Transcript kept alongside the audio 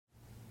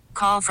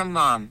Call from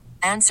mom.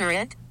 Answer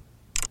it.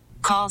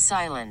 Call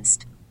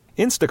silenced.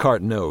 Instacart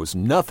knows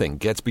nothing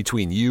gets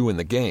between you and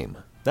the game.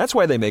 That's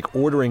why they make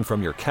ordering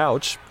from your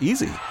couch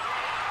easy.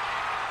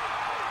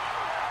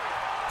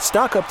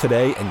 Stock up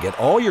today and get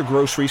all your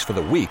groceries for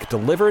the week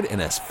delivered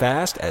in as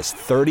fast as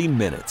 30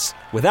 minutes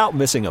without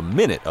missing a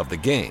minute of the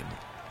game.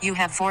 You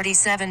have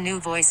 47 new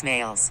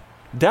voicemails.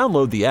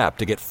 Download the app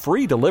to get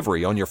free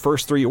delivery on your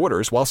first 3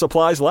 orders while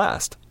supplies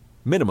last.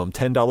 Minimum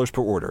 $10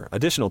 per order.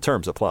 Additional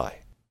terms apply.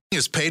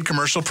 Is paid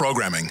commercial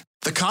programming.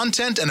 The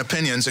content and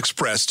opinions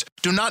expressed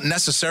do not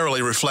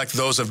necessarily reflect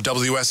those of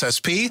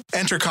WSSP,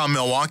 Entercom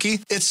Milwaukee,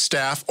 its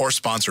staff, or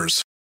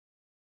sponsors.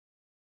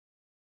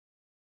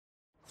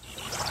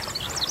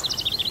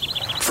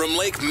 From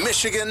Lake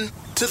Michigan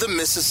to the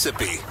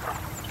Mississippi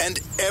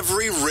and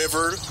every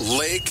river,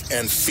 lake,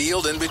 and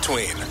field in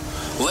between,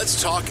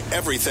 let's talk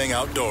everything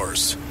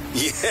outdoors.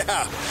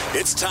 Yeah,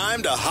 it's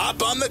time to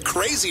hop on the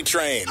crazy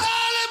train.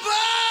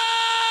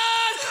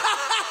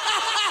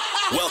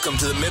 Welcome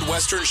to the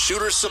Midwestern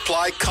Shooter's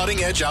Supply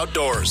Cutting Edge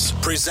Outdoors,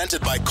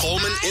 presented by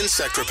Coleman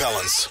Insect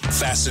Repellents.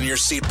 Fasten your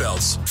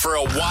seatbelts for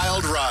a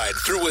wild ride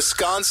through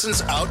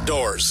Wisconsin's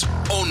outdoors.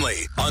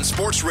 Only on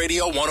Sports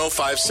Radio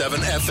 105.7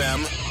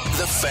 FM,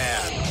 The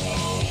Fan.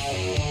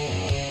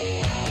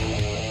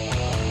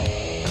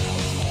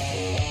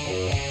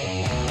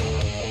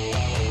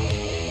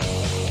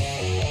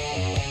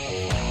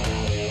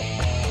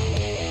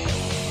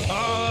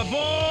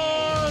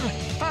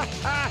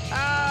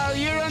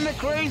 You're on the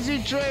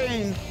crazy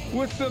train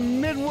with the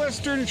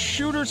Midwestern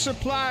Shooter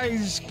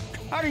Supplies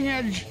Cutting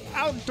Edge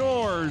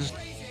Outdoors.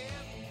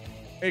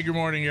 Hey, good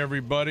morning,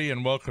 everybody,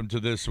 and welcome to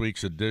this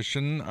week's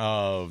edition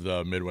of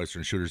the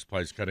Midwestern Shooter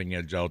Supplies Cutting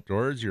Edge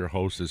Outdoors. Your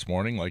host this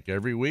morning, like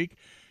every week,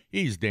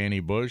 he's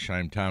Danny Bush.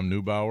 I'm Tom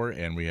Neubauer,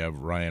 and we have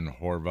Ryan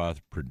Horvath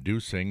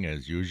producing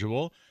as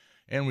usual.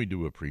 And we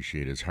do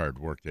appreciate his hard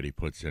work that he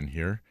puts in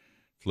here,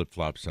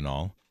 flip-flops and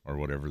all, or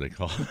whatever they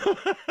call it.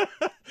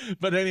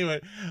 But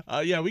anyway,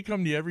 we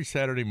come to you every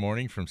Saturday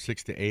morning from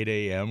 6 to 8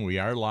 a.m. We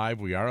are live.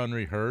 We are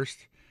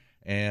unrehearsed.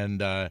 And,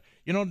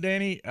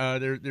 Danny,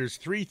 there's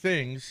 3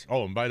 things.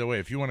 Oh, and by the way,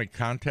 if you want to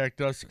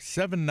contact us,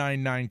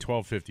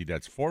 799-1250.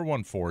 That's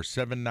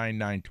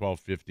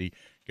 414-799-1250.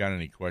 Got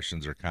any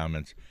questions or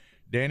comments?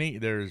 Danny,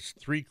 there's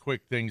 3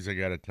 quick things I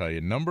got to tell you.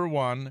 Number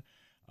 1,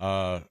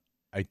 I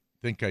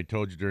think I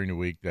told you during the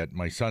week that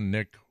my son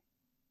Nick,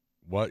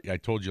 I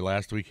told you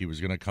last week he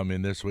was going to come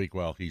in this week.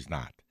 Well, he's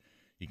not.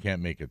 He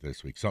can't make it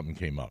this week. Something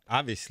came up.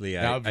 Obviously,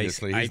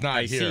 he's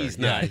not here. He's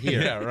not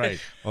here. Yeah, right.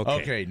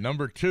 Okay,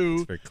 number 2.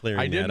 Thanks for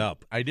clearing that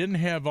up. I didn't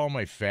have all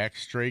my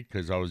facts straight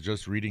because I was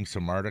just reading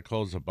some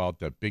articles about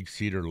the Big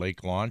Cedar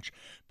Lake launch.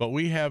 But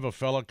we have a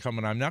fella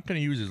coming. I'm not going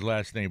to use his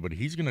last name, but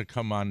he's going to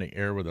come on the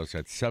air with us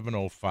at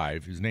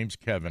 7:05. His name's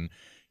Kevin.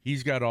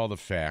 He's got all the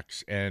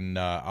facts, and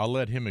I'll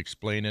let him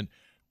explain it.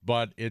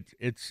 But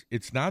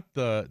it's not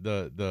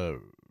the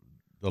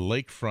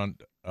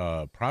lakefront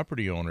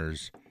property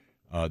owners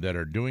that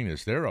are doing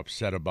this. They're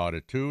upset about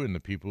it too, and the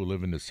people who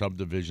live in the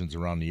subdivisions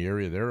around the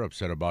area, they're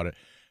upset about it.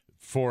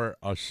 For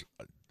us,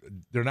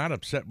 they're not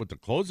upset with the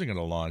closing of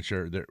the launch.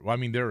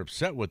 They're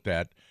upset with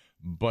that,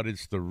 but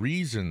it's the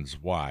reasons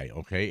why,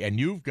 okay?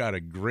 And you've got a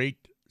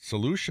great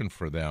solution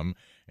for them,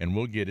 and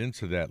we'll get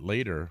into that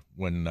later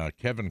when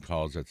Kevin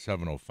calls at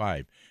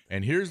 7:05.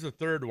 And here's the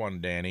third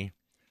one, Danny.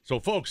 So,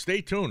 folks,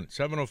 stay tuned.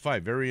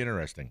 7:05, very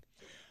interesting.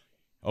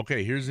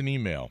 Okay, here's an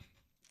email.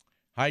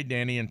 Hi,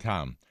 Danny and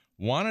Tom.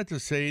 Wanted to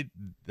say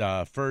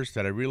first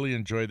that I really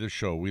enjoy the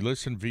show. We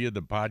listen via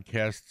the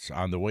podcasts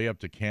on the way up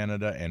to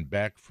Canada and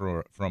back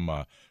for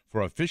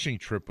a fishing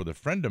trip with a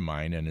friend of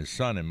mine and his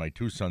son and my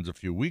 2 sons a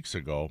few weeks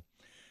ago.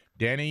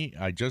 Danny,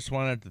 I just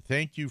wanted to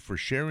thank you for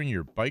sharing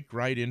your bike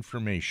ride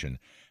information.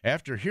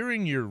 After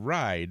hearing your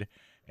ride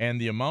and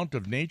the amount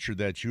of nature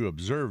that you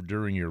observed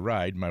during your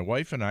ride, my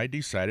wife and I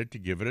decided to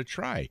give it a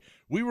try.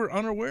 We were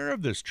unaware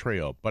of this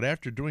trail, but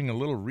after doing a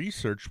little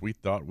research, we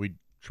thought we'd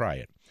try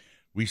it.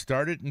 We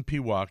started in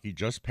Pewaukee,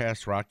 just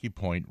past Rocky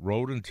Point,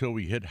 rode until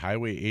we hit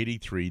Highway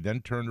 83, then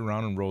turned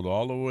around and rode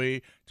all the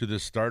way to the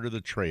start of the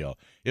trail.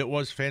 It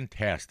was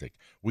fantastic.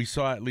 We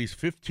saw at least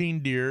 15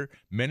 deer,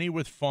 many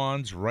with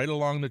fawns, right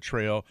along the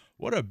trail.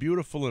 What a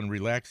beautiful and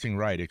relaxing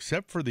ride,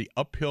 except for the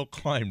uphill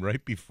climb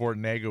right before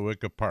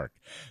Nagawicka Park.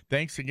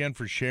 Thanks again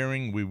for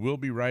sharing. We will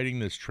be riding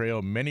this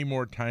trail many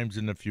more times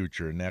in the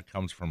future, and that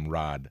comes from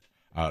Todd.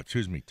 From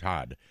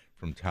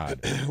Todd.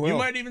 Well, you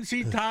might even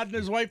see Todd and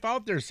his wife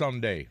out there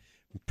someday.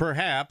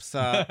 Perhaps.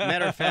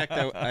 Matter of fact,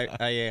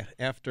 I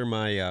after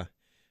my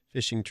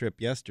fishing trip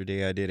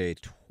yesterday, I did a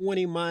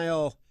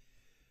 20-mile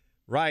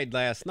ride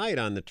last night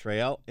on the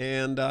trail,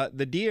 and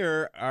the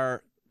deer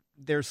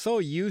they're so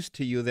used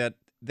to you that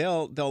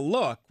they'll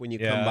look when you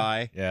come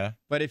by. Yeah.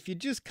 But if you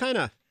just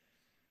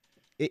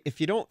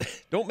if you don't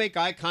make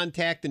eye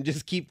contact and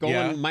just keep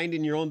going,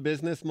 minding your own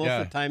business, most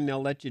of the time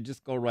they'll let you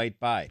just go right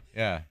by.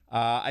 Yeah.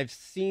 I've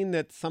seen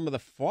that some of the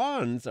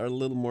fawns are a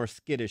little more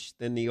skittish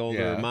than the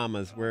older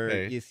mamas,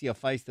 where you see a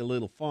feisty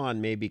little fawn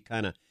maybe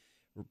kind of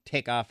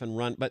take off and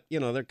run. But,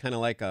 they're kind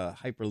of like a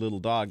hyper little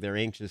dog. They're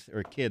anxious, or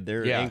a kid.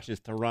 They're Yeah. anxious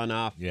to run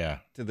off Yeah.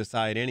 to the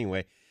side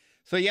anyway.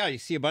 So, yeah, you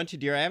see a bunch of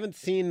deer. I haven't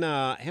seen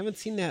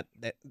that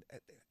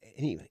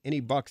any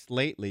bucks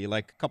lately.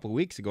 Like a couple of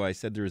weeks ago, I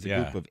said there was a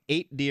Yeah. group of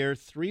 8 deer.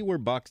 3 were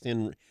bucks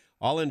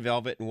all in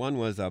velvet, and 1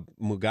 was a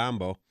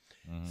Mugambo.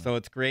 So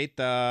it's great.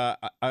 I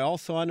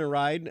also on the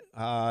ride,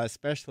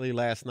 especially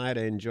last night,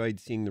 I enjoyed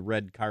seeing the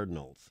red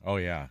cardinals. Oh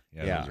yeah.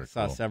 Yeah, Those are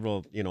saw cool.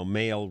 several,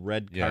 male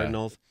red Yeah.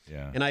 cardinals.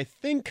 Yeah. And I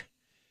think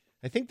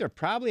they're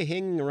probably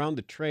hanging around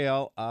the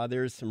trail.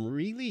 There's some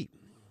really,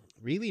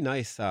 really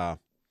nice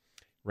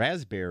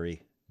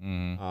raspberry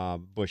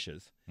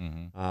bushes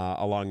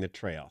along the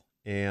trail.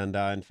 And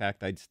in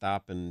fact, I'd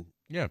stop and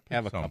Yeah. pick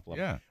have a some. couple of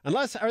Yeah. them.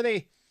 Unless,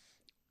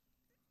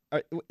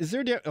 is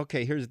there,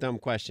 okay, here's a dumb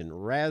question.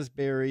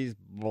 Raspberries,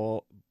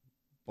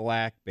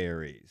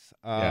 blackberries.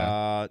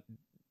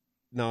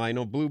 No, I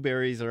know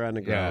blueberries are on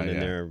the ground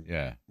and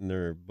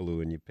they're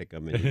blue and you pick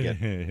them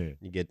and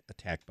you get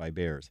attacked by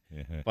bears.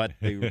 But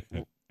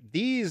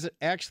these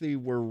actually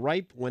were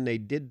ripe when they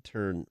did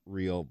turn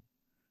real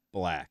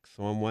black.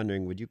 So I'm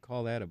wondering, would you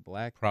call that a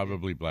black?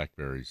 Probably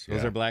blackberries.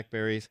 Those yeah. are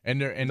blackberries.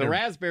 And The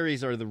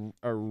raspberries are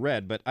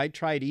red, but I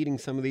tried eating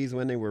some of these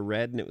when they were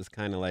red, and it was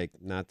kind of like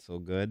not so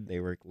good. They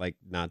were like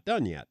not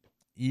done yet.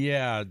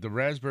 Yeah, the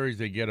raspberries,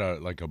 they get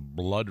a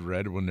blood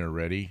red when they're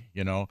ready.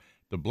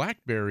 The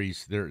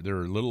blackberries, they're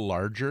a little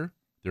larger.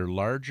 They're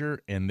larger,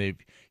 and those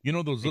They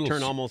little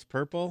turn almost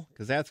purple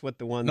because that's what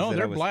the ones. No, that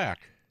they're black.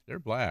 They're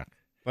black.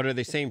 But are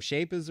they same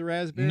shape as the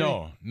raspberry?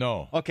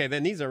 No. Okay,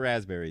 then these are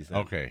raspberries. Then.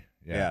 Okay.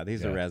 Yeah,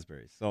 these are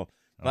raspberries. So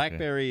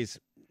blackberries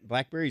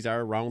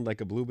are round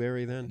like a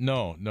blueberry. Then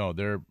No,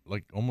 they're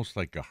like almost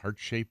like a heart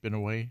shape in a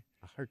way.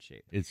 a heart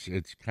shape.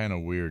 It's kind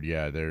of weird.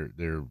 Yeah,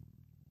 they're.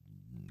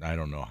 I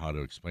don't know how to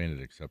explain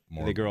it except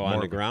more. Do they grow on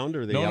the ground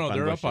or are they up on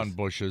they're bushes? up on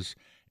bushes.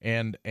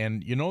 And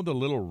the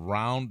little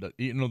round,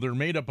 they're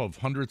made up of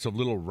hundreds of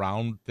little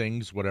round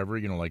things, whatever,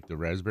 like the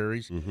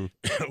raspberries.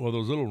 Well,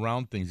 those little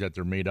round things that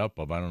they're made up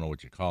of, I don't know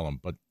what you call them,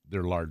 but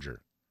they're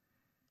larger.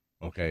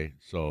 Okay,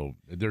 so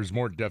there's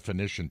more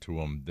definition to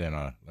them than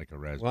a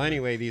raspberry. Well,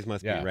 anyway, these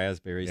must be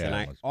raspberries, Yeah, and it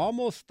I must be.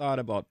 almost thought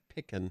about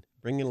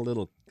bringing a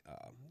little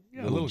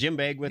gym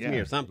bag with me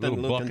or something, a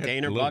little bucket,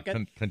 container little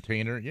bucket.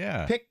 Container,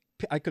 yeah.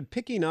 I could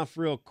pick enough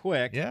real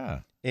quick, Yeah,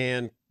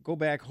 and go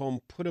back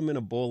home, put them in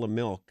a bowl of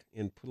milk,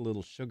 and put a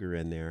little sugar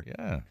in there.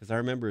 yeah. Because I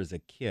remember as a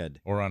kid.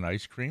 Or on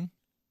ice cream.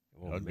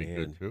 Oh, That'd be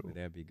good, too.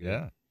 That'd be good.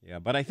 Yeah. Yeah,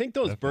 but I think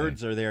those Definitely.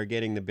 birds are there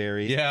getting the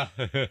berries. Yeah.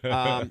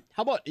 How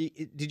about?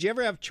 Did you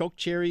ever have choke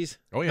cherries?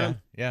 Oh, yeah,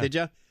 Tom? yeah. Did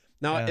you?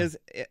 Now, Yeah.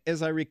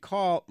 as I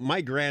recall,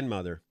 my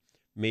grandmother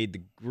made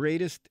the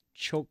greatest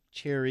choke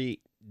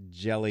cherry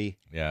jelly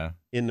Yeah,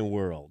 in the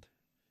world.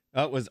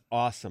 It was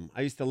awesome.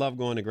 I used to love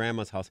going to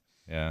Grandma's house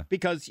yeah.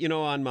 because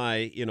on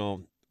my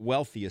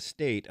wealthy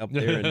estate up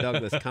there in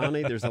Douglas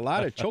County, there's a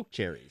lot of choke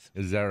cherries.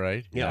 Is that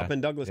right? Yeah, up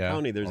in Douglas Yeah.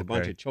 County, there's a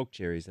bunch Okay. of choke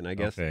cherries, and I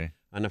guess Okay.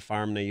 on the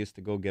farm they used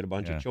to go get a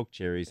bunch Yeah. of choke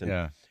cherries. And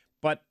Yeah.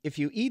 But if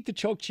you eat the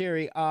choke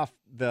cherry off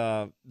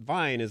the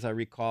vine, as I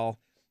recall,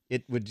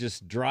 it would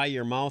just dry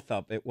your mouth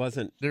up. It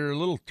wasn't They're a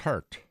little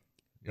tart.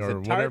 it's Or a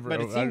tart, whatever.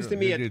 but it I seems don't- to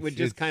me it it's- would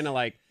just it's- kind of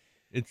like.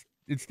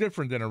 It's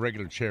different than a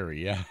regular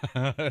cherry. Yeah,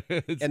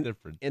 it's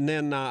different. And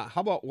then how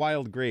about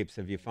wild grapes?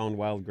 Have you found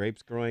wild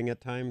grapes growing at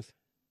times?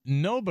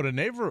 No, but a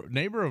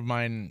neighbor of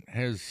mine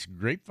has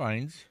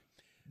grapevines.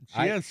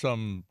 She has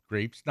some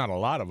grapes, not a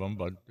lot of them,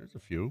 but there's a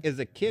few. As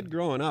a kid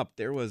growing up,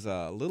 there was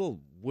a little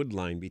wood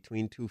line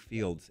between 2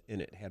 fields,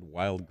 and it had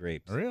wild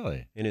grapes.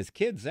 Really? And as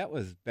kids, that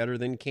was better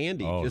than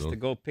candy, Oh, just to those-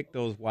 go pick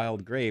those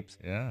wild grapes.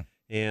 Yeah.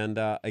 And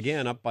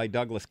again, up by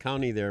Douglas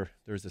County,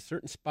 there's a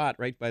certain spot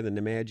right by the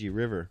Nemadji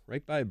River,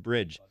 right by a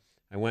bridge.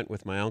 I went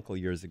with my uncle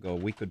years ago.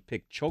 We could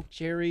pick choke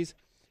cherries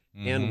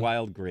and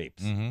wild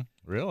grapes. Mm-hmm.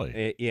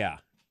 Really? Yeah.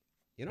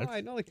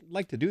 I'd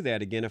like to do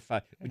that again.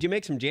 Would you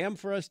make some jam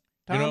for us,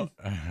 Tom?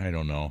 I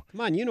don't know.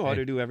 Come on, you know how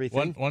to do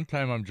everything. One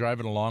time I'm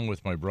driving along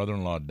with my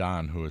brother-in-law,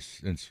 Don, who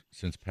has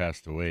since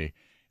passed away,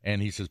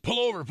 and he says, pull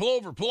over.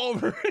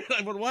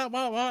 I went, what?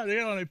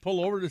 And I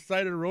pull over to the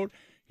side of the road.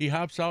 He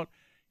hops out.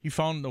 He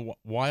found the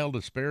wild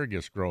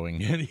asparagus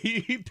growing, and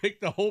he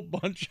picked a whole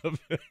bunch of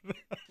it.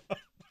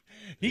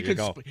 He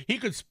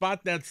could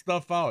spot that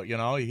stuff out,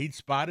 He'd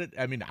spot it.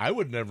 I mean, I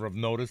would never have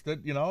noticed it,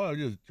 I was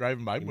just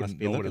driving by. I wouldn't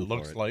know what it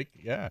looks like.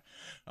 Yeah.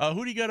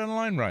 Who do you got on the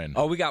line, Ryan?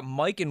 Oh, we got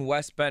Mike in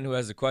West Bend who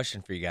has a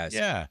question for you guys.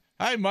 Yeah.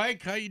 Hi,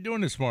 Mike. How you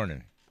doing this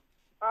morning?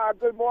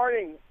 Good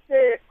morning.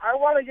 Say, I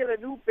want to get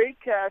a new bait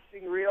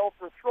casting reel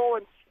for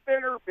throwing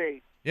spinner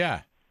bait.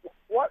 Yeah.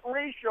 What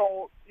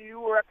ratio do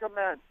you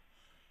recommend?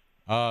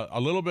 A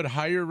little bit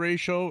higher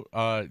ratio.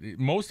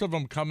 Most of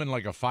them come in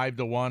like a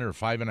 5-to-1 or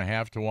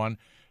 5.5-to-1.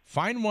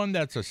 Find one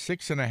that's a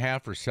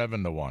 6.5 or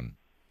 7-to-1.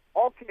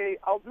 Okay,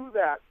 I'll do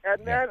that.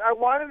 And then I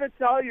wanted to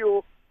tell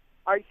you,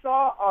 I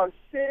saw a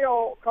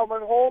sail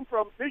coming home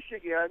from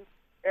Michigan,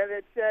 and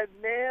it said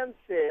man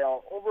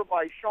sail over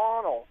by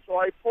Shawano. So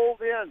I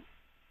pulled in.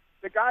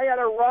 The guy had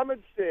a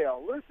rummage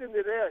sale. Listen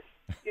to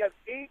this. He had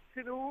 8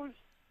 canoes,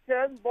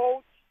 10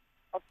 boats,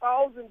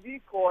 1,000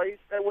 decoys,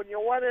 and when you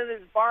went in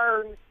his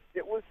barn,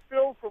 it was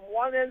filled from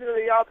one end to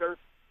the other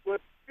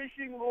with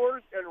fishing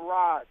lures and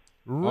rods.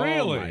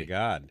 Really? Oh, my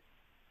God.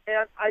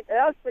 And I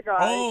asked the guy.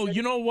 Oh, and-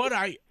 you know what?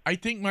 I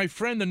think my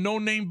friend, the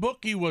no-name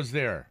bookie, was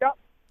there. Yep.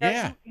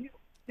 Yeah.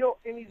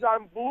 And he's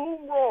on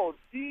Bloom Road,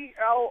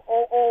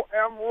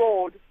 Bloom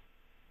Road,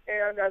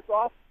 and that's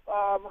off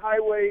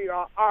Highway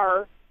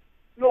R.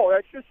 No,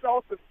 that's just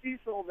south of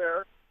Cecil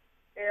there.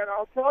 And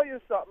I'll tell you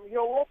something.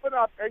 He'll open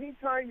up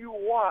anytime you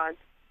want,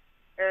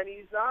 and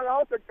he's not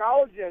out to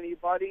gouge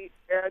anybody.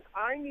 And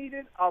I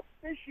needed a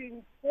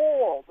fishing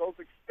pole, those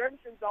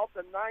extensions out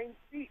to 9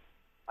 feet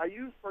I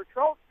use for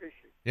trout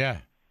fishing. Yeah.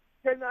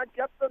 Cannot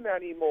get them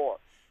anymore.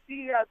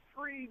 He had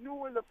 3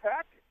 new in the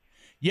package.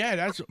 Yeah,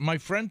 that's my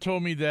friend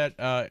told me that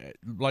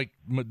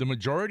the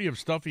majority of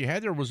stuff he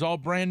had there was all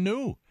brand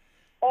new.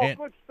 Oh, And-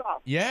 good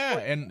stuff. Yeah,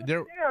 But and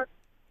there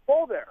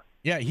go there.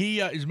 Yeah, he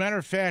as a matter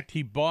of fact,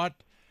 he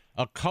bought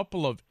a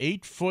couple of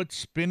 8-foot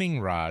spinning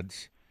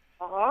rods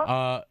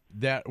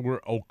that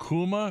were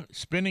Okuma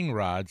spinning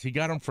rods. He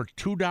got them for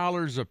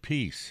 $2 a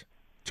piece.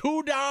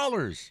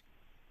 $2.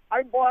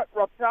 I bought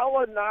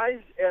Rapella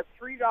knives at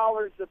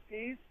 $3 a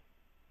piece,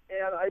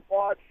 and I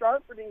bought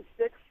sharpening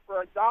sticks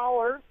for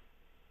 $1.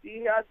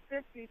 He had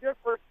 50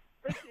 different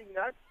fishing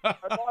nets.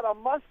 I bought a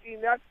musky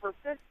net for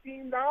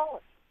 $15.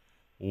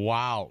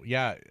 Wow.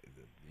 Yeah.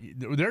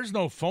 There's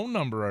no phone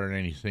number or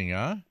anything,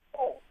 huh?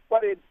 Oh,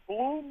 but it's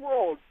Bloom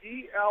Road,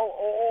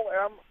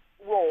 Bloom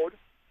Road,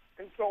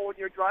 and so when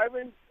you're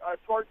driving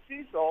towards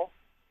Cecil,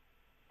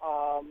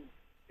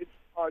 it's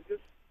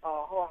just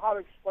how to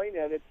explain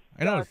it. It's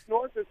I know.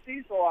 north of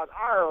Cecil on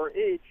R or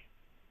H.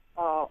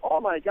 Oh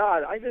my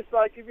God! I just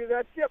thought I'd give you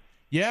that tip.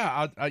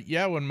 Yeah,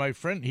 yeah. When my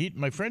friend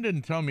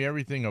didn't tell me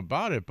everything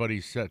about it, but he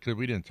said because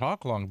we didn't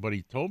talk long, but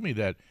he told me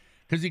that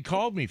because he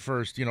called me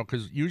first,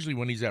 because usually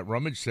when he's at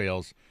rummage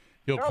sales,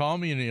 he'll call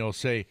me and he'll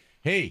say,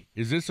 "Hey,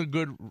 is this a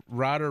good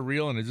rod or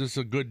reel, and is this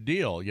a good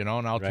deal?" And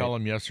I'll tell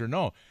him yes or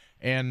no.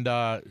 And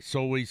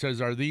so he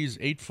says, "Are these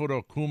 8-foot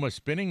Okuma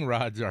spinning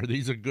rods? Are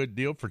these a good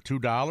deal for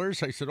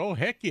 $2?" I said, "Oh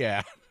heck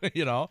yeah,"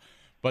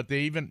 But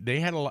they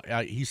had a lot.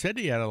 He said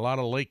he had a lot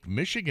of Lake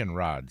Michigan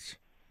rods.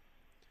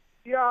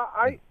 Yeah,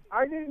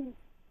 I didn't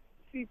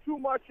see too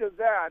much of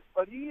that,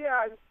 but he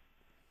had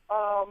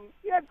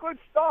good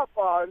stuff.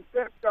 In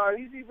fact,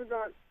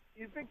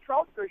 he's a big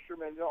trout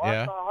fisherman. I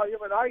don't know how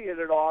him and I hit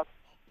it off,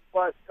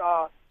 but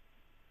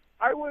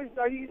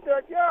he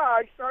said, yeah,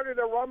 I started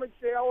a rummage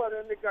sale, and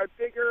then it got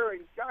bigger,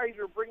 and guys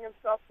are bringing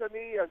stuff to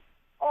me, and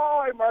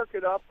I mark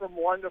it up from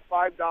 $1 to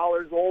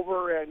 $5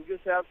 over, and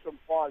just have some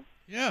fun.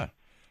 Yeah.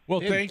 Well,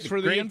 thanks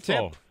for the Great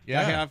info. tip. Yeah,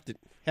 I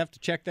have to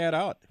check that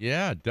out.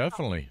 Yeah,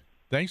 definitely.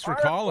 Thanks for All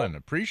right, calling. well,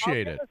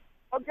 Appreciate it.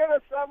 I'll get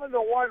a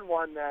 7-to-1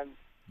 one then.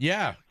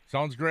 Yeah,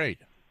 sounds great.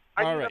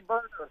 I All need right. a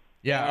burner.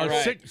 Yeah, All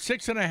right.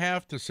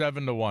 6.5 to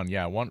 7-to-1.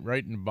 Yeah, one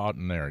right about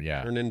in there.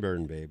 Yeah. Burn and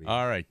burn, baby.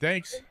 All right.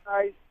 Thanks.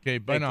 Guys, Okay,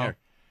 bye Take now. care.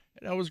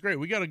 That was great.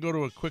 We got to go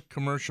to a quick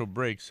commercial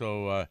break.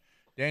 So,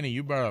 Danny,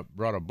 you brought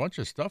a bunch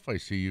of stuff. I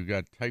see you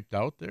got typed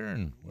out there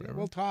and whatever.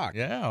 We'll talk.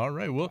 Yeah, all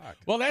right. Well,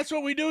 that's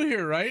what we do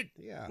here, right?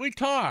 Yeah. We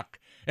talk.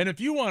 And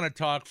if you want to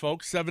talk,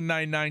 folks,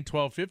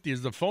 799-1250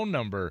 is the phone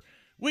number.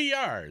 We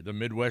are the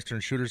Midwestern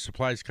Shooter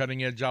Supplies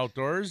Cutting Edge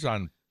Outdoors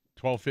on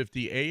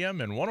 1250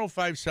 AM and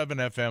 105.7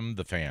 FM,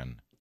 The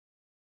Fan.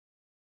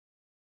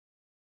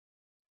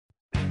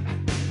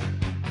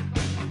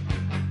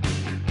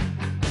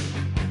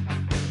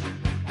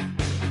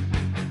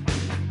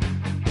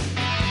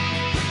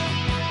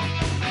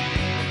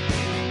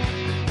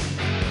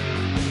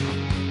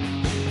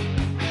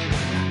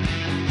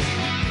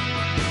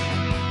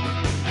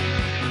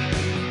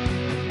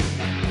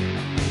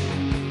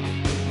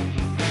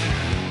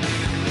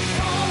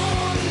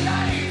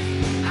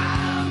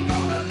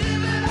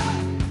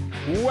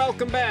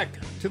 Welcome back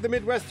to the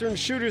Midwestern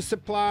Shooter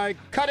Supply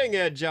Cutting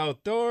Edge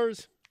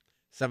Outdoors.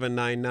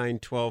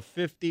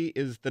 799-1250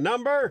 is the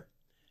number.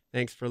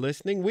 Thanks for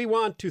listening. We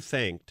want to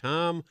thank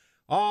Tom,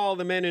 all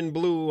the men in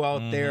blue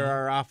out there,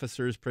 our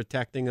officers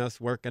protecting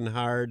us, working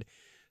hard,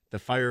 the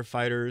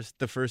firefighters,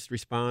 the first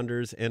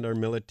responders, and our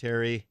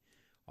military,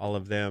 all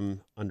of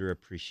them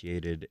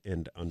underappreciated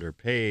and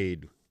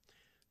underpaid.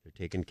 They're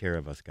taking care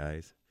of us,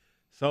 guys.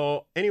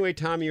 So anyway,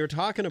 Tom, you were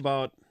talking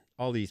about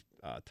all these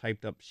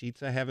typed up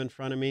sheets I have in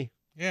front of me.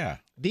 Yeah.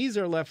 These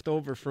are left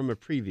over from a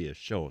previous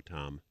show,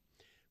 Tom.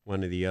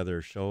 One of the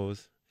other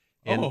shows.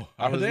 And Oh,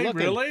 I are was they looking,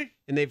 really?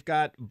 And they've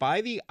got by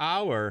the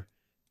hour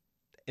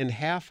and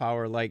half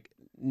hour, like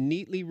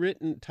neatly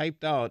written,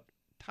 typed out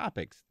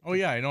topics. Oh,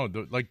 yeah, I know.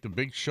 Like the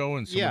big show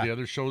and some Yeah. of the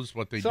other shows,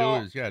 what they So-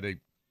 do is, they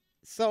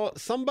So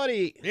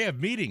somebody have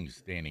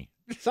meetings, Danny.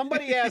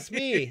 asked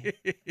me,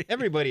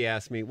 everybody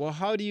asked me, well,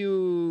 how do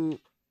you,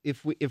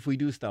 if we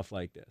do stuff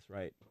like this,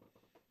 right?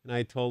 And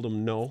I told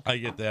them, no, I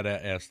get that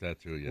asked that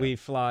too, yeah. we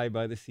fly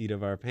by the seat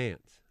of our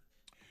pants.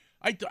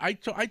 I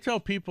tell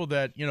people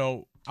that,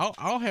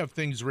 I'll have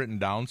things written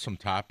down, some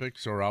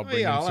topics, or I'll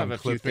bring in I'll some have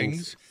a few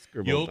things clippings.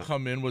 scribbled You'll down.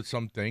 come in with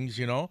some things,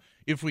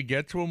 If we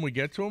get to them, we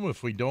get to them.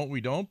 If we don't, we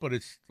don't. But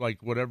it's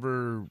like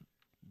whatever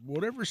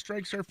whatever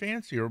strikes our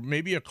fancy, or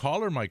maybe a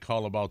caller might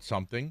call about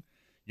something,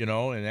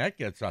 and that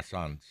gets us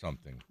on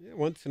something. Yeah,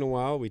 once in a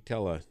while we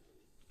tell a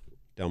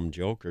dumb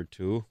joke or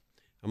two.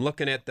 I'm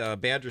looking at the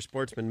Badger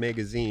Sportsman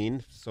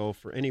magazine, so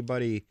for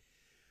anybody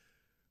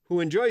who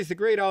enjoys the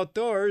great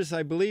outdoors,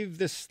 I believe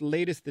this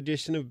latest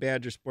edition of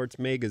Badger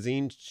Sportsman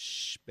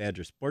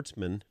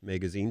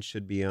magazine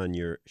should be on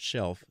your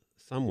shelf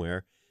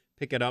somewhere.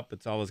 Pick it up.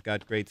 It's always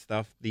got great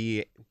stuff.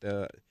 The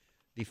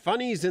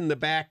funnies in the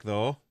back,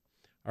 though,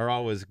 are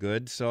always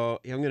good. So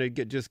I'm going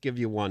to just give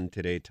you one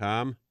today,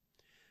 Tom.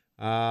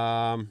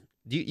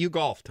 You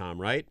golf,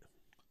 Tom, right?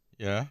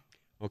 Yeah.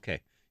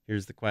 Okay.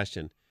 Here's the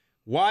question.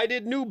 Why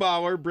did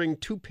Neubauer bring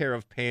 2 pair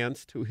of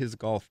pants to his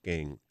golf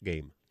game?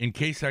 In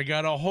case I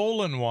got a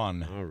hole in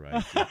one. All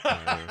right.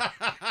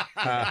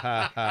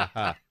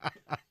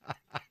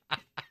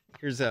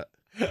 Here's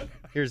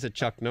a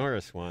Chuck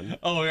Norris one.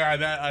 Oh yeah,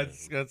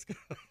 that's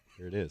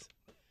Here it is.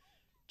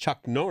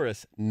 Chuck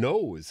Norris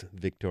knows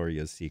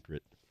Victoria's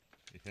Secret.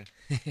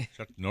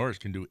 Chuck Norris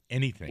can do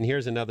anything. And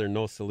here's another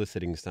no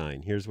soliciting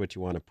sign. Here's what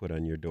you want to put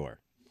on your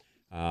door.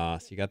 So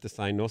you got the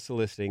sign, no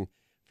soliciting.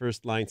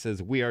 First line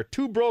says, "We are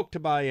too broke to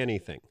buy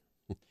anything."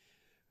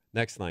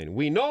 Next line,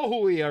 "We know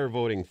who we are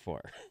voting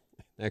for."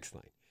 Next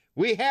line,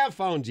 "We have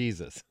found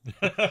Jesus."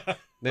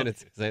 Then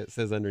it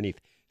says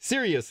underneath,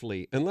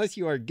 "Seriously, unless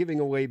you are giving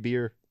away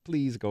beer,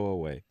 please go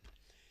away."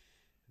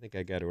 I think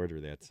I got to order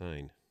that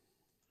sign.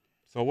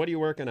 So what are you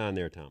working on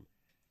there, Tom?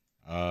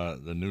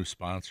 The new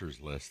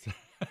sponsors list.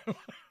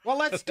 Well,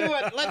 let's do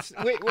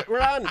it. We're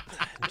on.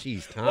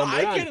 Jeez, Tom. Well,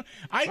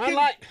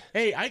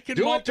 I can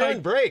do it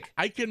during break.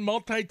 I can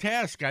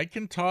multitask. I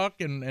can talk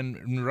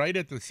and write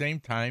at the same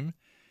time.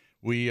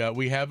 We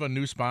have a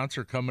new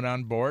sponsor coming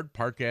on board,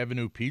 Park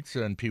Avenue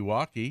Pizza in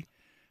Pewaukee,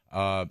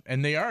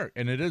 and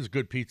it is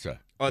good pizza.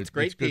 Oh, it's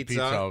great good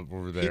pizza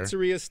over there.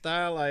 Pizzeria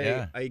style.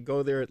 I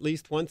go there at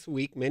least once a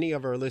week. Many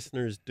of our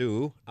listeners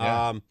do.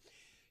 Yeah.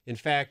 In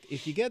fact,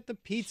 if you get the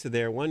pizza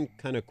there, one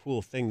kind of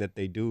cool thing that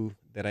they do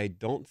that I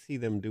don't see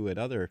them do at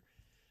other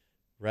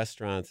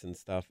restaurants and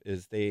stuff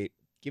is they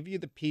give you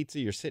the pizza,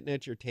 you're sitting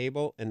at your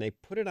table, and they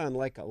put it on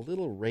like a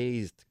little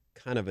raised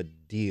kind of a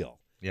deal.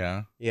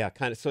 Yeah. Yeah,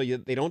 kind of. So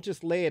they don't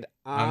just lay it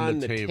on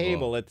the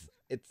table. It's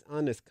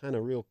on this kind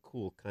of real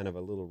cool kind of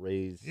a little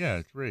raised. Yeah,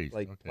 it's raised.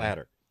 Like okay.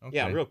 platter. Okay.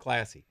 Yeah, real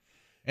classy.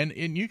 And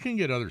you can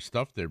get other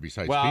stuff there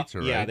besides pizza,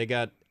 right? Yeah, they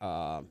got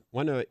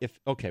one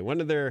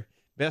of their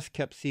best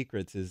kept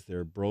secrets is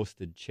their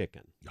broasted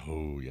chicken.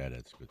 Oh yeah,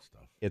 that's good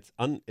stuff.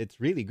 It's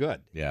really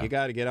good. Yeah, you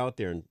got to get out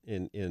there and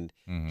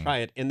Mm-hmm. try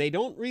it. And they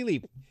don't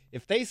really.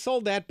 If they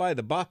sold that by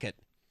the bucket,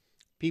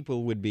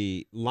 people would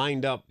be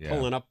lined up,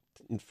 pulling up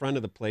in front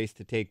of the place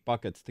to take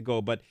buckets to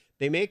go. But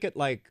they make it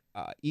like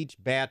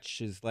each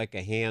batch is like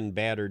a hand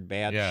battered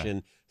batch,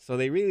 and so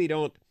they really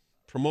don't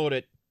promote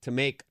it to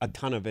make a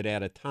ton of it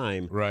at a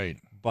time. Right.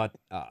 But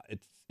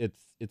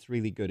it's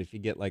really good. If you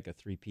get like a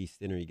 3-piece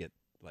dinner, you get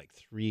like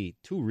 2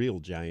 real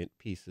giant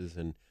pieces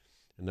and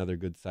another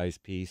good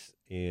sized piece,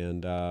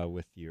 and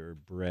with your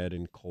bread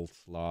and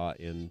coleslaw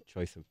and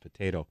choice of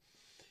potato,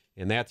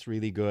 and that's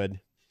really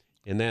good.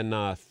 And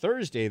then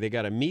Thursday they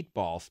got a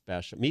meatball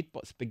special,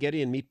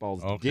 spaghetti and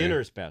meatballs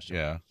dinner special.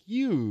 Yeah,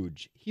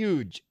 huge,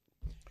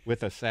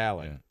 with a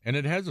salad. Yeah. And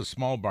it has a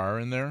small bar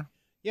in there.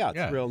 Yeah,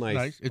 it's real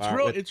nice.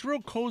 It's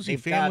real cozy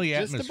family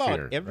atmosphere. Just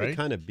about every right?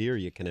 kind of beer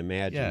you can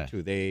imagine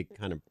too. They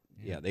kind of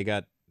they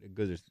got a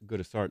good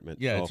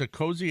assortment. Yeah, so. It's a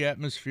cozy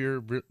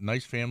atmosphere,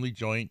 nice family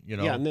joint.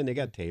 Yeah, and then they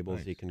got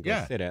tables you can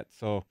go sit at.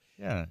 So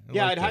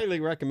I'd highly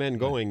recommend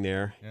going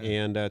there,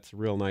 and it's a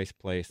real nice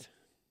place.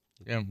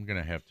 Yeah, I'm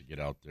gonna have to get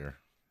out there.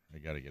 I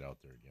got to get out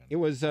there again. It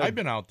was. I've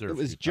been out there. It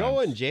was Joe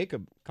and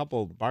Jacob, a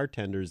couple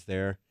bartenders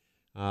there.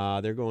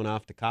 They're going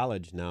off to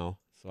college now,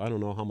 so I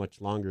don't know how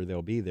much longer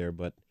they'll be there.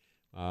 But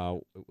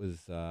it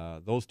was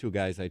those 2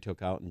 guys I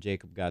took out, and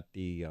Jacob got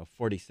the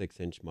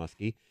 46-inch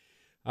muskie.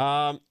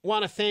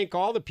 Want to thank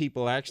all the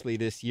people actually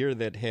this year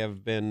that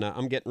have been.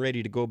 I'm getting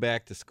ready to go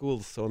back to school,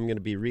 so I'm going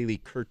to be really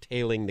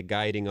curtailing the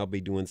guiding. I'll be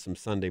doing some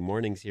Sunday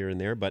mornings here and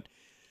there, but.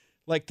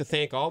 Like to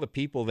thank all the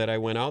people that I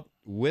went out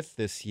with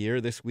this year.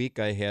 This week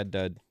I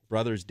had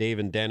brothers Dave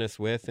and Dennis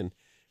with, and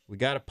we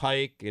got a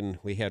pike, and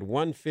we had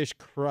one fish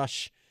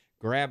crush,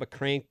 grab a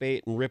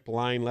crankbait, and rip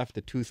line, left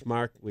a tooth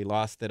mark. We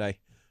lost it.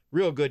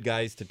 Real good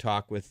guys to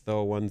talk with,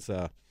 though. One's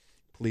a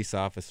police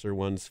officer,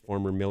 one's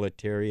former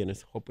military, and I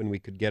was hoping we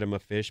could get him a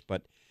fish,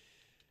 but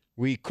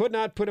we could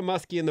not put a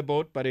muskie in the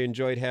boat, but I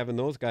enjoyed having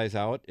those guys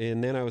out.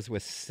 And then I was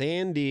with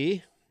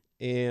Sandy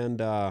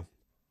and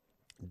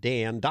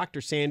Dan.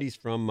 Dr. Sandy's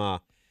from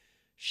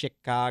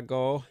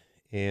Chicago,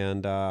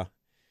 and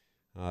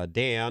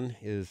Dan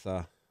is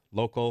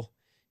local.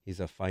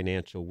 He's a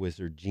financial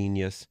wizard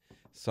genius.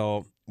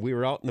 So we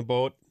were out in the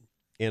boat,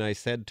 and I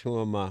said to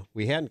him,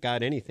 we hadn't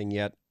got anything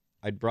yet.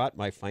 I'd brought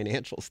my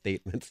financial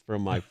statements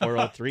from my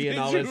 403 and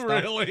all that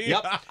stuff. Really?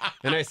 Yep.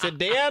 And I said,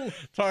 Dan.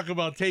 Talk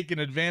about taking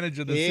advantage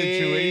of the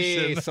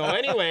situation. So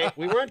anyway,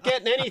 we weren't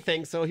getting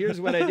anything. So here's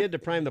what I did to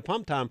prime the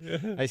pump, Tom.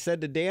 I said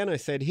to Dan,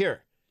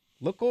 here,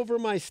 look over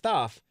my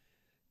stuff.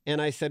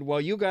 And I said,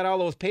 well, you got all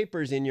those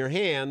papers in your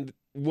hand.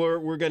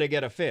 We're going to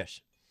get a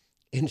fish.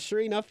 And sure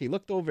enough, he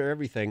looked over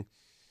everything.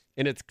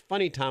 And it's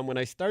funny, Tom, when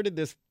I started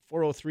this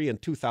 403 in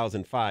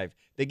 2005,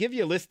 they give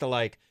you a list of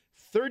like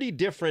 30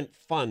 different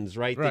funds,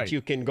 right, that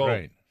you can go.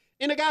 Right.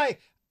 And a guy,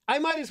 I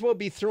might as well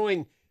be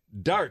throwing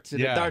darts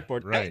at a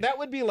dartboard. Right. That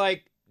would be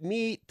like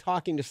me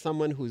talking to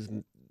someone who's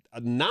a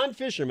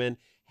non-fisherman,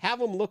 have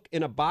them look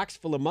in a box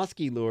full of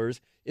musky lures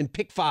and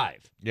pick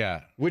 5.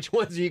 Yeah. Which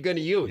ones are you going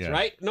to use, Yeah.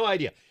 right? No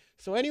idea.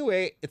 So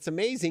anyway, it's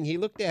amazing. He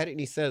looked at it and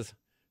he says,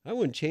 I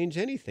wouldn't change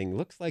anything.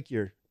 Looks like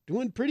you're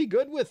doing pretty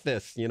good with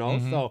this, you know?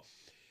 So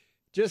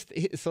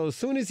so as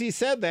soon as he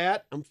said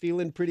that, I'm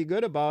feeling pretty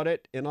good about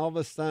it. And all of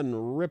a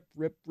sudden, rip.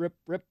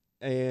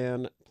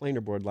 And planer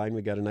board line,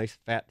 we got a nice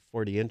fat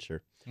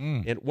 40-incher.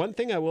 And one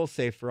thing I will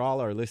say for all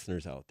our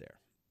listeners out there,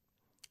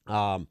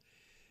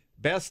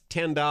 best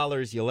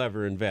 $10 you'll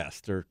ever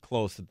invest, or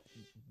close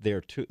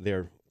there to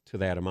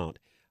that amount.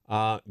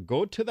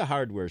 Go to the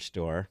hardware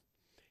store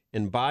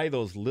and buy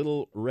those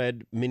little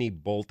red mini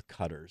bolt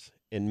cutters,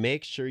 and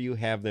make sure you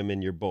have them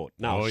in your boat.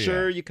 Now,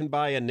 you can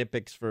buy a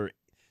Nipix for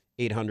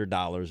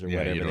 $800 or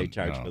whatever they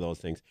charge for those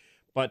things.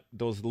 But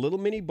those little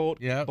mini bolt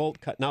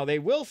cut. Now, they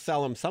will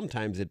sell them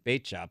sometimes at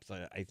bait shops,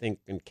 I think,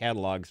 in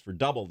catalogs for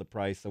double the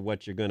price of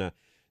what you're going to,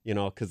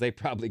 because they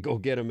probably go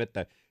get them at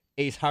the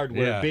Ace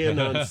Hardware bin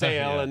on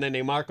sale, and then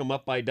they mark them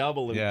up by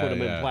double and put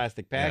them in a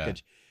plastic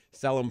package,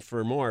 sell them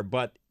for more.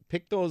 But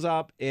pick those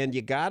up, and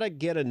you got to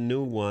get a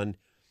new one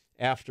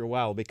after a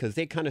while, because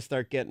they kind of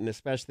start getting,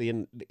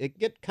 it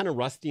get kind of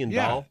rusty and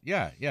dull.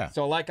 Yeah.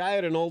 So like I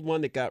had an old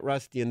one that got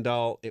rusty and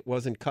dull. It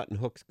wasn't cutting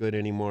hooks good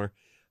anymore.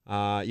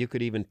 You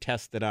could even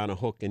test it on a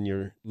hook in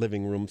your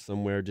living room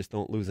somewhere. Just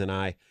don't lose an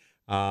eye.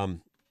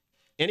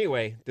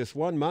 Anyway, this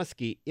one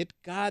muskie, it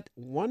got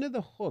one of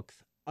the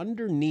hooks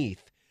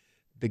underneath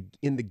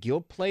in the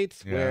gill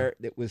plates where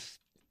it was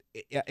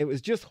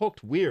just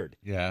hooked weird.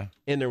 Yeah.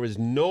 And there was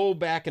no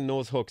backing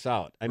those hooks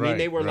out. I mean,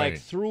 they were like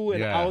through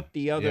and out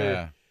the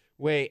other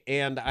way.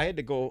 And I had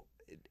to go,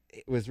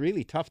 it was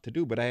really tough to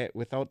do, but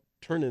without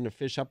turning the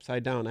fish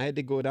upside down, I had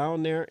to go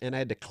down there and I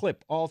had to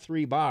clip all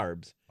 3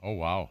 barbs. Oh,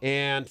 wow.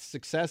 And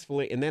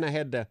successfully, and then I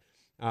had to,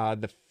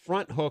 the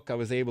front hook, I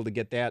was able to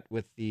get that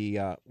with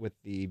the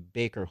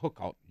Baker hook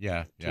out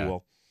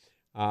tool.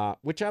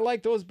 Which I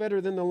like those better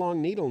than the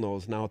long needle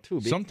nose now too.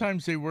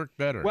 Sometimes they work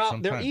better. Well,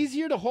 they're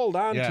easier to hold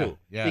on to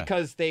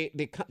because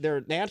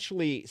they're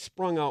naturally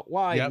sprung out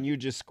wide and you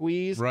just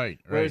squeeze. Right.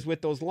 Whereas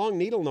with those long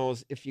needle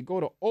nose, if you go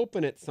to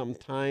open it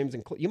sometimes,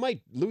 and you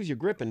might lose your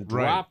grip and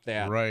drop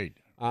that. Right.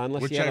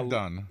 Unless Which you had I've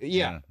done.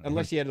 Yeah,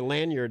 unless you had a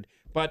lanyard.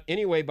 But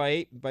anyway,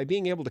 by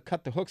being able to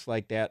cut the hooks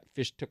like that,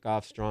 fish took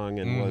off strong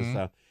and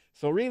was.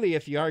 So really,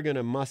 if you are going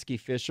to musky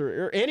fish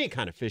or any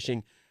kind of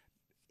fishing,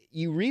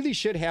 you really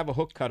should have a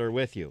hook cutter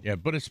with you. Yeah,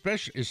 but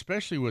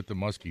especially with the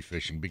musky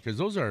fishing, because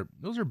those are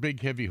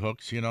big, heavy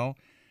hooks,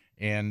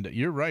 And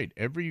you're right.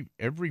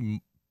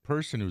 Every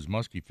person who's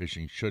musky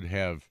fishing should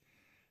have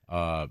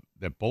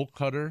that bolt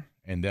cutter,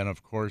 and then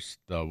of course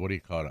what do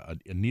you call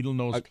it? A needle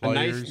nose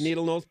pliers. A nice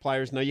needle nose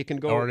pliers. Now you can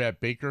go or that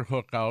Baker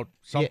hook out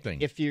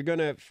something. If you're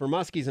gonna for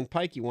muskies and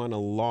pike, you want a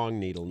long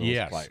needle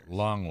nose pliers. Yes,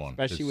 long one.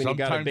 Especially when you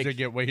got a big. Sometimes they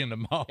get way in the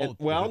mouth.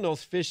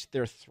 Those fish,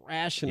 they're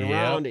thrashing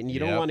around, and you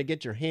don't want to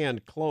get your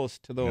hand close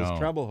to those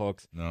treble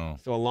hooks. No.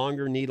 So a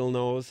longer needle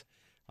nose.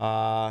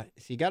 So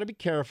you got to be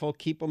careful.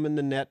 Keep them in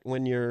the net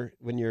when you're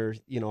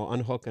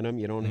unhooking them.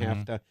 You don't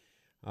have to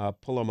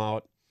pull them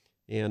out.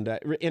 And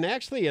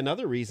actually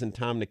another reason,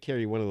 Tom, to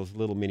carry one of those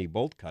little mini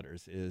bolt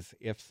cutters is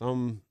if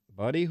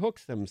somebody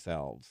hooks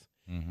themselves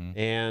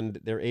and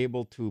they're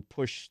able to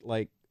push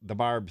like the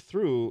barb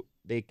through,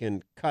 they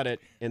can cut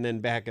it and then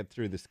back it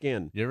through the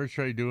skin. You ever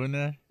try doing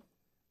that?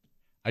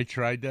 I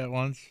tried that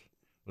once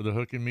with a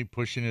hook in me,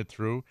 pushing it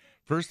through.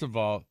 First of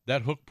all,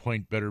 that hook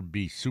point better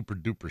be super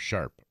duper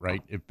sharp,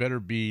 right? It better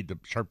be the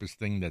sharpest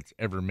thing that's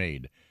ever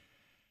made.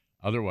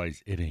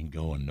 Otherwise, it ain't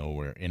going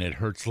nowhere, and it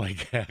hurts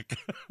like heck.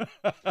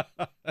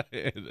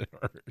 It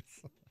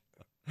hurts.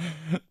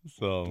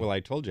 Well,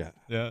 I told you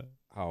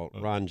how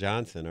Ron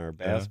Johnson, our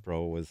bass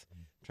pro, was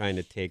trying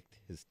to take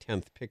his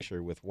 10th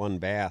picture with one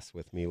bass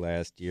with me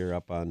last year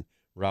up on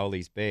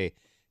Rowley's Bay,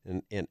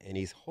 and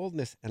he's holding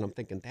this, and I'm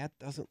thinking, that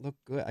doesn't look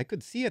good. I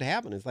could see it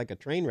happen. It's like a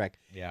train wreck.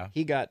 Yeah.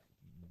 He got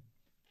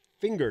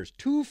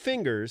 2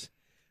 fingers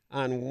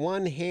on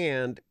one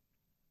hand,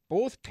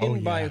 both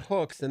pinned by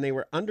hooks, and they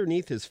were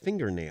underneath his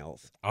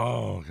fingernails.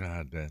 Oh,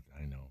 God, that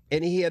I know.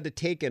 And he had to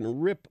take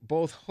and rip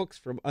both hooks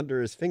from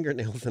under his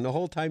fingernails, and the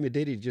whole time he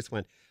did, he just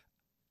went,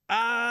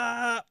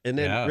 ah! And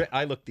then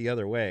I looked the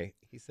other way.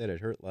 He said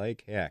it hurt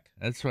like heck.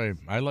 That's why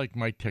I like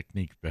my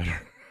technique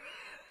better.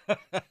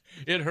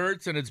 It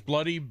hurts and it's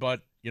bloody,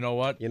 but you know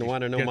what? You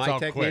want to know my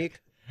technique?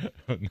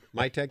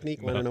 My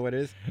technique? Want to know what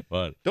it is?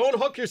 What? Don't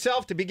hook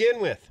yourself to begin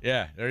with.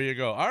 Yeah, there you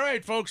go. All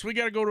right, folks, we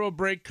got to go to a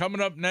break.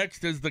 Coming up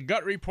next is the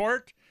Gut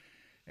Report.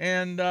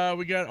 And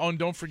we got,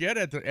 don't forget,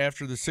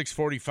 after the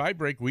 6:45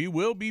 break, we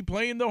will be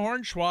playing the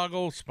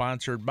Hornswoggle,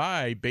 sponsored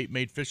by Bait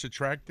Made Fish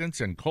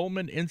Attractants and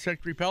Coleman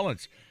Insect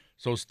Repellents.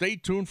 So stay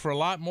tuned for a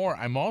lot more.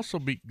 I'm also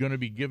going to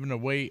be giving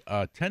away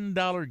a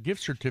 $10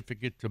 gift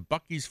certificate to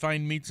Bucky's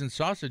Fine Meats and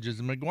Sausages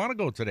in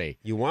McWanago today.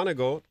 You want to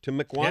go to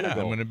McWanago? Yeah,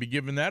 I'm going to be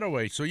giving that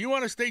away. So you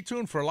want to stay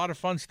tuned for a lot of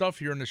fun stuff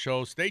here in the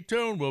show. Stay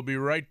tuned. We'll be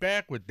right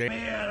back with Dave.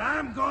 Man,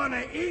 I'm going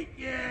to eat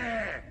you.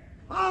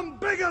 I'm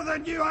bigger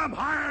than you. I'm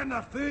higher in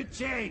the food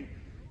chain.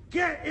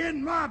 Get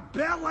in my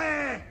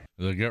belly.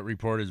 The Gut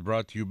Report is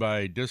brought to you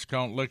by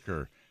Discount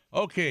Liquor.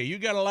 Okay, you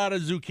got a lot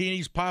of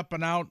zucchinis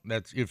popping out.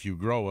 That's if you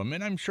grow them,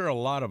 and I'm sure a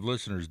lot of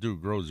listeners do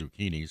grow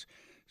zucchinis.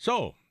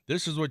 So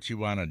this is what you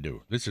want to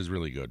do. This is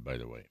really good, by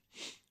the way.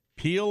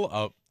 Peel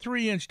a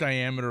 3-inch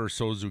diameter or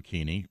so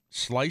zucchini,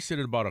 slice it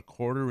at about a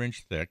 1/4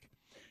 inch thick.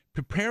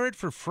 Prepare it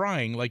for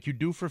frying like you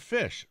do for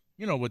fish.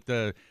 You know, with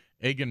the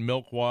egg and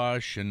milk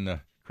wash and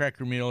the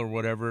cracker meal or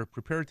whatever.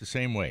 Prepare it the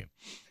same way.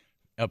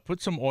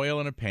 Put some oil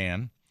in a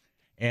pan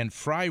and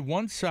fry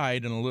one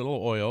side in a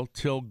little oil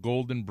till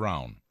golden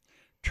brown.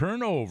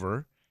 Turn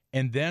over,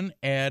 and then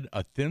add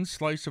a thin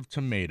slice of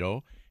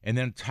tomato, and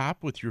then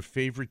top with your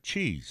favorite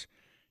cheese.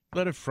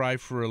 Let it fry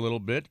for a little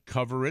bit,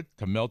 cover it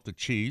to melt the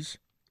cheese,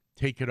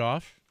 take it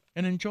off,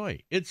 and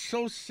enjoy. It's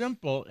so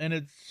simple, and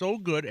it's so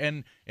good,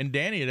 and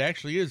Danny, it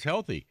actually is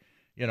healthy.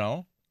 You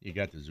know, you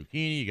got the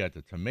zucchini, you got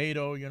the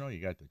tomato, you know,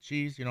 you got the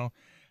cheese, you know.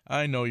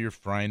 I know you're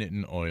frying it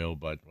in oil,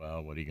 but,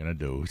 well, what are you going to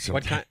do?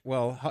 What kind?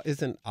 Well,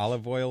 isn't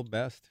olive oil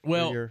best for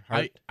your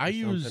heart? I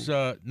use,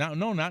 no,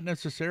 not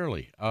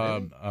necessarily.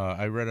 Really?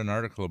 I read an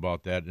article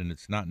about that, and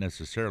it's not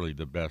necessarily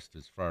the best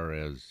as far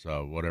as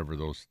whatever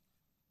those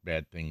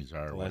bad things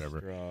are or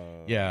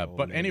whatever. Yeah,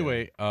 but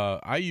anyway,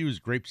 I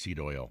use grapeseed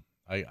oil.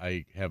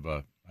 I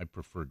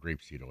prefer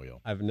grapeseed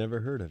oil. I've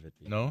never heard of it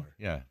before. No?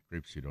 Yeah,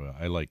 grapeseed oil.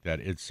 I like that.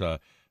 It's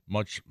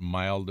much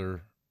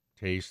milder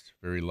taste,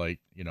 very light,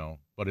 you know,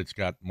 but it's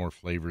got more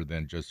flavor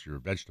than just your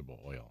vegetable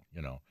oil,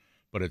 you know,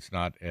 but it's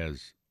not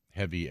as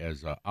heavy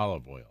as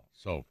olive oil.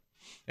 So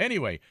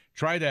anyway,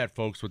 try that,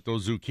 folks, with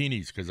those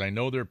zucchinis, because I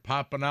know they're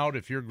popping out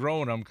if you're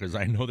growing them, because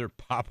I know they're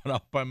popping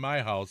out by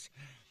my house.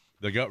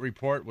 The Gut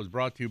Report was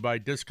brought to you by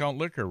Discount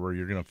Liquor, where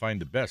you're going to find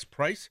the best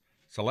price,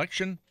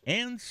 selection,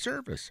 and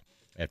service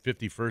at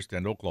 51st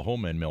and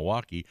Oklahoma in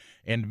Milwaukee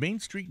and Main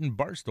Street in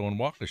Barstow and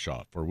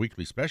Waukesha. For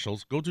weekly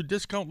specials, go to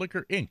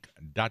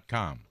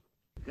discountliquorinc.com.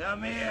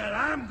 Come here,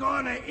 I'm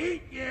gonna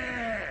eat you.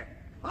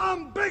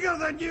 I'm bigger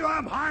than you.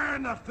 I'm higher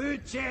in the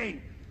food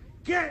chain.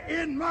 Get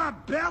in my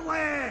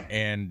belly.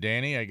 And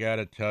Danny, I got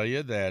to tell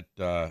you that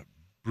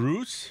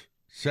Bruce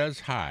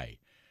says hi.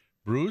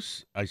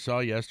 Bruce, I saw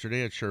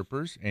yesterday at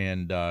Sherpers,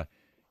 and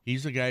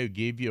he's the guy who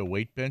gave you a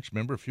weight bench.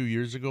 Remember a few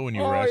years ago when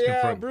you were asking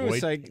for a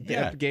Bruce, weight? I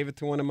gave it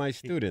to one of my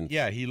students.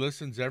 He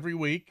listens every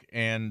week,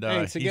 and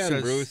Thanks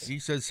again, Bruce. He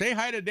says, say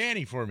hi to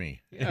Danny for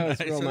me. Yeah,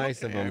 that's real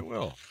nice of him. I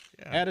will.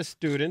 I had a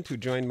student who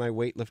joined my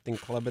weightlifting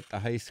club at the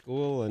high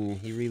school, and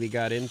he really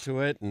got into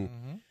it and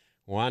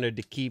wanted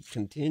to keep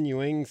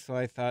continuing. So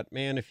I thought,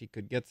 man, if he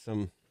could get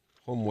some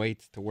home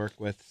weights to work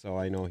with, so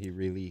I know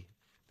the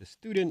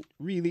student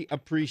really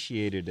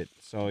appreciated it.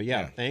 So,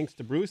 yeah, thanks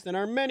to Bruce and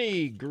our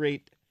many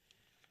great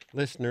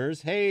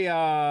listeners. Hey,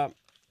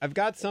 I've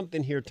got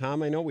something here,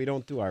 Tom. I know we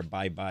don't do our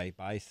buy,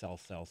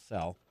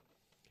 sell.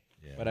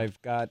 Yeah. But I've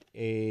got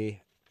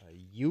a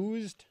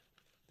used,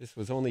 this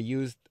was only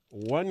used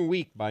 1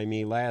 week by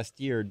me last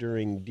year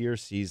during deer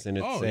season.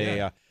 It's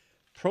a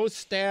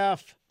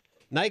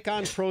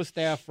Nikon Pro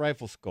Staff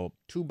rifle scope,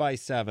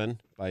 2x7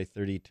 by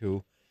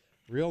 32.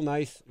 Real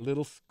nice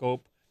little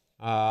scope.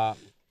 I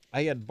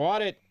had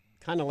bought it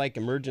kind of like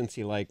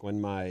emergency, like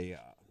when my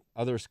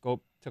other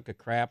scope took a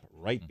crap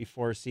right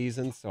before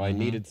season, so I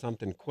needed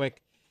something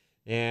quick.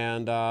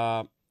 And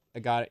I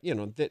got it, you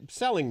know,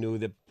 selling new,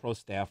 the Pro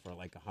Staff are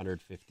like $150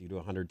 to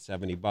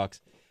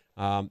 $170.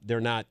 They're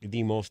not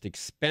the most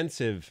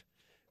expensive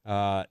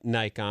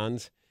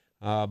Nikons,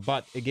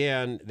 but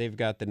again, they've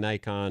got the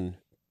Nikon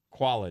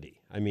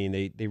quality. I mean,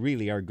 they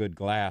really are good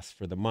glass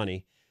for the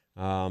money.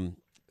 So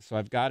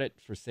I've got it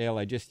for sale.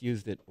 I just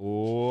used it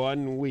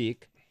 1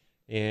 week,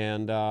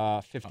 and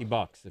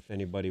 $50 if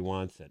anybody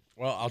wants it.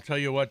 Well, I'll tell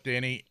you what,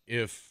 Danny,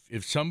 if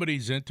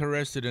somebody's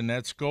interested in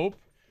that scope,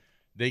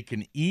 they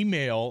can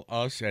email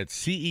us at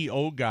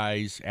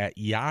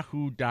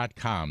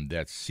ceoguys@yahoo.com.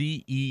 That's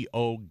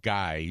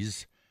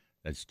ceoguys,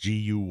 that's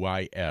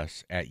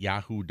Guys,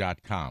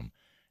 @yahoo.com.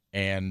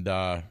 And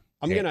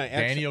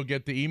Danny will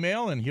get the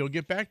email, and he'll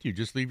get back to you.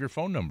 Just leave your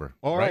phone number.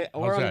 All right.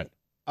 How's that?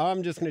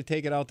 I'm just going to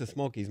take it out to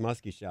Smokey's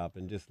Muskie Shop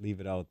and just leave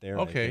it out there,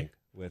 okay. I think,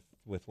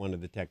 with one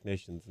of the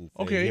technicians and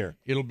say, here.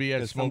 It'll be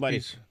at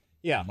Smokey's.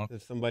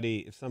 If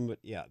somebody,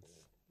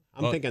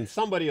 I'm thinking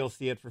somebody will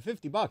see it for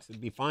 $50. It'd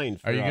be fine.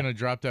 Are you going to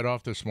drop that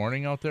off this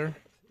morning out there?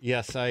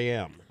 Yes, I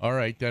am. All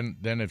right, then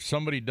if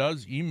somebody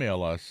does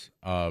email us,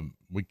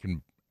 we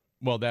can.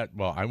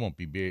 I won't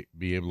be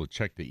able to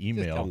check the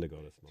email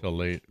till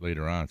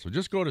later on. So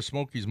just go to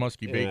Smokey's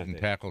Muskie Bait and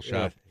Tackle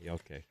Shop.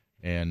 Okay.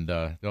 And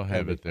they'll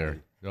have it there.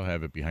 Fine. They'll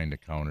have it behind the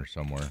counter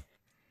somewhere.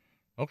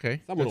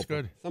 Okay, that's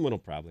good. Someone will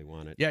probably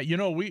want it. Yeah, you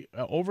know, we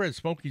over at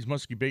Smokey's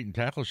Muskie Bait and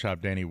Tackle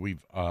Shop, Danny,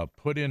 we've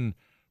put in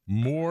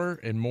more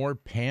and more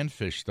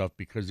panfish stuff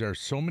because there are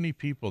so many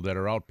people that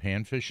are out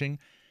panfishing,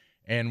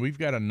 and we've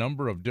got a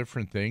number of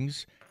different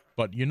things.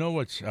 But you know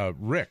what's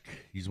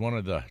Rick? He's one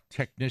of the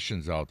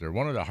technicians out there,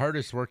 one of the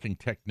hardest working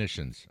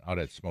technicians out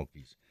at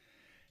Smokies.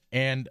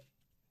 And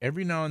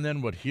every now and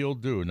then what he'll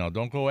do, now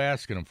don't go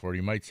asking him for it,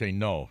 he might say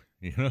no,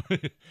 you know.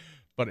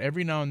 But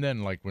every now and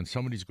then, like when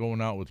somebody's going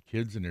out with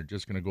kids and they're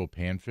just going to go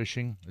pan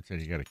fishing, let's say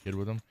you got a kid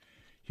with them,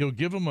 he'll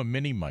give them a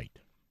mini mite,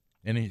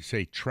 and he'll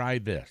say, try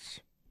this.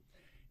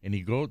 And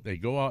they go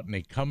out and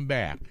they come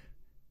back,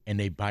 and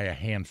they buy a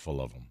handful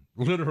of them.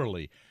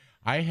 Literally.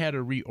 I had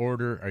to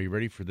reorder, are you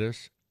ready for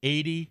this?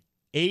 80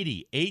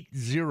 mini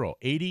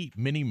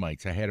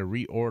mites I had to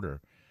reorder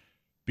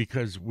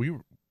because we're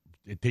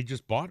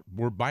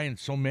buying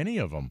so many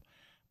of them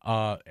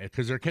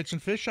because they're catching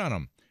fish on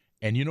them.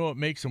 And you know what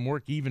makes them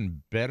work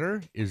even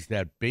better is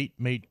that Bait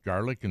Mate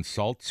garlic and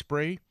salt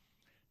spray.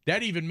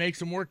 That even makes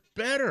them work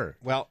better.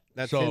 Well,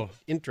 that's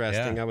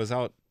interesting. Yeah. I was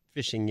out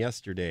fishing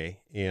yesterday,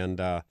 and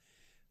I'm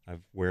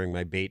wearing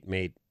my Bait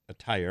Mate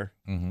attire.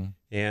 Mm-hmm.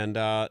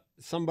 And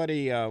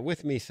somebody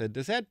with me said,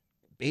 does that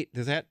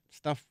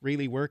stuff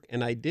really work?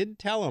 And I did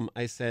tell him,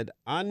 I said,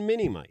 on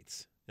mini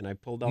mites, and I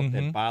pulled out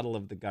that bottle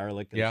of the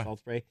garlic and salt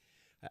spray.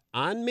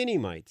 On mini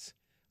mites,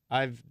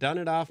 I've done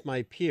it off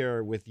my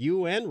pier with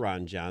you and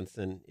Ron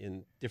Johnson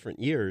in different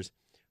years,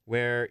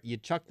 where you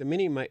chuck the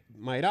mini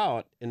mite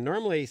out, and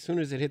normally as soon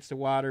as it hits the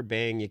water,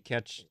 bang, you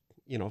catch,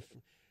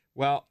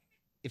 well,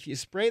 if you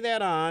spray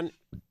that on,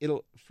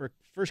 it'll, for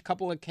first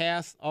couple of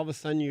casts, all of a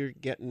sudden you're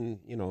getting,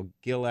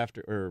 gill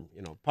after, or,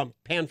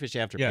 panfish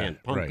after pan,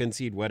 pumpkin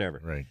seed,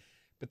 whatever. Right.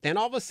 But then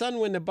all of a sudden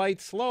when the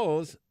bite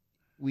slows,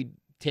 we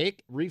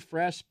take,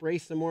 refresh, spray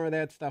some more of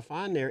that stuff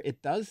on there.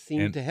 It does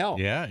seem to help.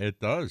 Yeah, it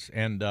does.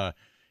 And,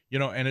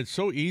 and it's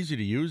so easy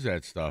to use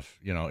that stuff.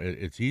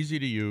 It's easy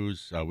to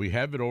use. We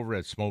have it over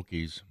at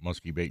Smokies,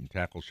 Muskie Bait and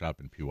Tackle Shop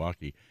in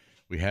Pewaukee.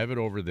 We have it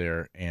over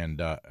there.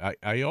 And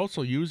I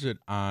also use it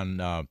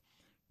on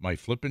my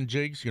flipping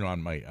jigs,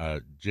 on my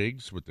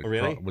jigs with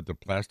the with the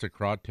plastic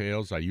craw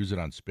tails. I use it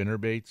on spinner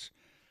baits.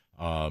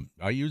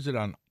 I use it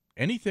on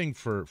anything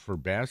for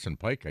bass and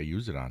pike. I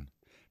use it on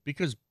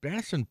because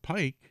bass and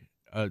pike,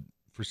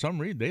 for some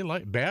reason, they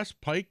like bass,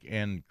 pike,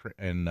 and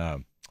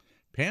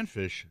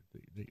panfish.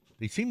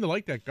 They seem to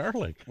like that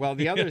garlic. Well,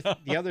 the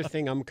other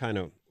thing I'm kind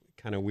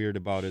of weird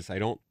about is I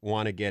don't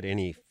want to get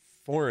any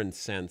foreign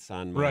scents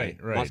on my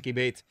musky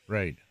baits.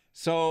 Right.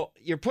 So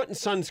you're putting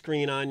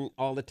sunscreen on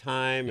all the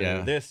time,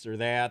 or this or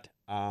that.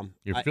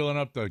 You're filling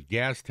up the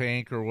gas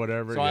tank or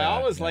whatever. So I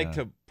always like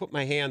to put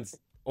my hands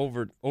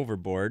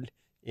overboard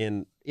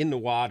in the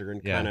water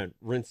and kind of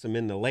rinse them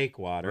in the lake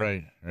water.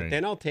 Right. But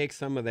then I'll take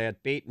some of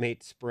that Bait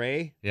Mate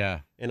spray.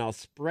 Yeah. And I'll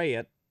spray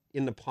it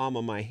in the palm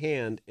of my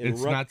hand. And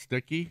it's not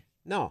sticky?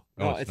 No,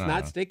 it's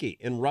not sticky.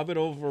 And rub it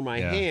over my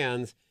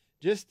hands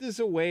just as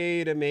a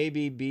way to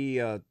maybe be,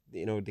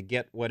 to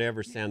get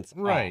whatever scents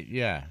Right, off.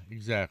 Yeah,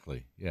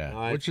 exactly.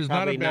 Yeah, which is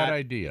not a bad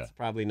idea. It's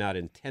probably not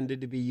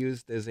intended to be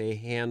used as a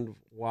hand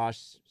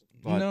wash.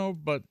 But no,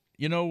 but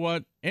you know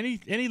what?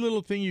 Any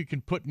little thing you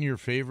can put in your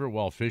favor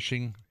while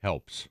fishing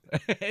helps.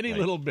 Any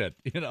little bit,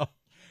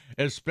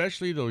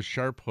 especially those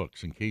sharp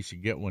hooks. In case you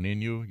get one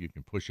in you, you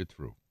can push it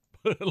through.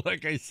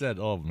 Like I said,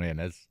 oh man,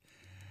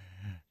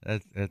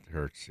 that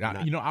hurts.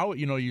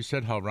 You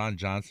said how Ron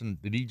Johnson,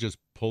 did he just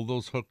pull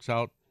those hooks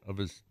out of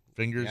his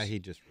fingers? Yeah, he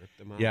just ripped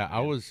them out. Yeah, I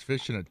was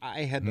fishing it.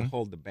 I had to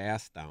hold the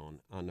bass down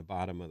on the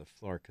bottom of the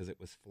floor because it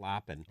was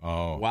flopping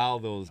while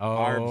those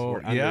barbs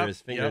were under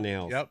his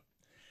fingernails. Yep.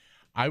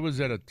 I was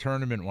at a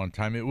tournament one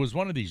time. It was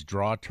one of these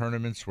draw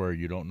tournaments where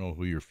you don't know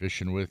who you're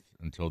fishing with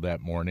until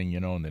that morning,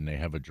 and then they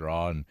have a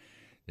draw, and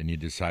then you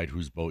decide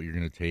whose boat you're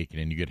going to take, and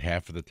then you get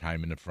half of the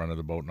time in the front of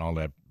the boat and all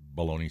that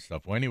baloney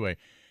stuff. Well, anyway,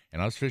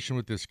 and I was fishing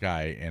with this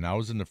guy, and I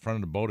was in the front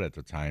of the boat at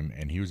the time,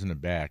 and he was in the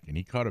back, and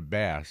he caught a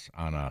bass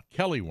on a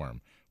kelly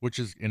worm,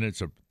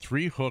 it's a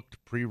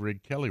 3-hooked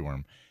pre-rigged kelly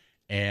worm,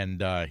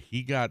 and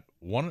he got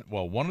one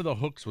of the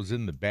hooks was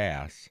in the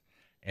bass,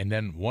 and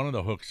then one of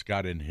the hooks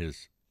got in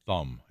his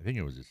thumb. I think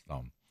it was his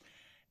thumb,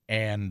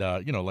 and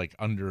like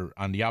under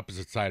on the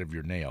opposite side of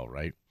your nail,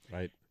 right?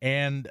 Right.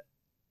 And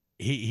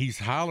he's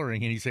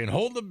hollering and he's saying,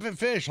 "Hold the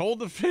fish, hold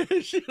the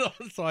fish!"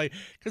 So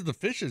because the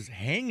fish is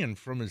hanging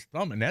from his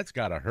thumb, and that's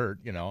gotta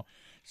hurt,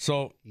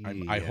 So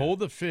I hold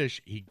the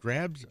fish. He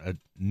grabs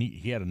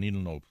he had a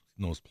needle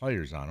nose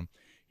pliers on him.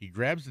 He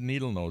grabs the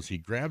needle nose. He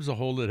grabs a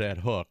hold of that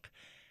hook.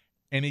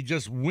 And he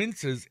just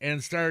winces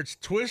and starts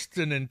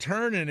twisting and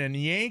turning and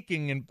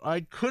yanking, and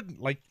I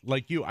couldn't, like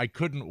you, I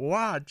couldn't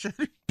watch.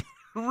 He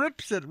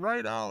rips it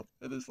right out,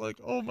 and it's like,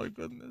 oh my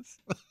goodness.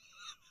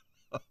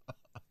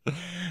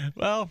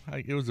 Well,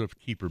 it was a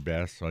keeper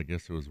bass, so I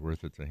guess it was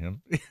worth it to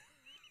him.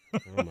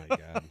 Oh my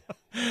God!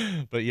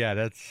 But yeah,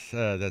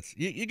 that's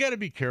you got to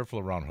be careful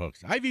around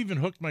hooks. I've even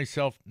hooked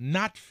myself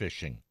not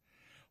fishing.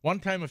 One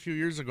time a few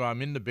years ago,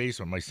 I'm in the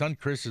basement. My son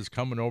Chris is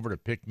coming over to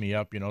pick me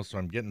up, so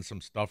I'm getting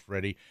some stuff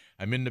ready.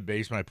 I'm in the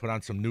basement. I put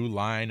on some new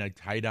line. I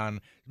tied on,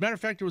 as a matter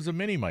of fact, it was a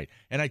mini mite.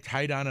 And I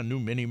tied on a new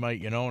mini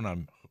mite, and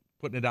I'm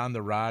putting it on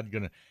the rod,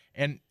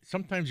 and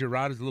sometimes your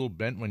rod is a little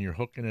bent when you're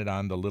hooking it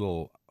on the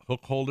little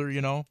hook holder,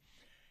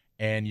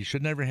 and you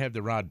should never have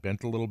the rod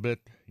bent a little bit,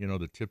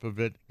 the tip of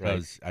it,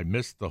 because I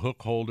missed the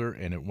hook holder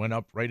and it went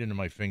up right into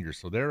my finger.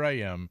 So there I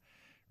am,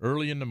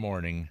 early in the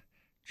morning,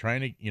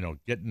 trying to,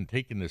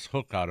 taking this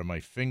hook out of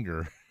my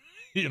finger,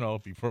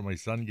 before my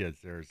son gets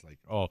there. It's like,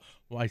 oh,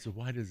 well, I said,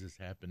 why does this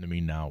happen to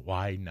me now?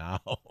 Why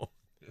now?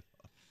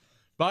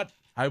 But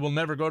I will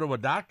never go to a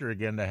doctor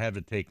again to have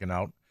it taken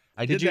out.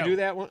 Did you do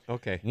that one?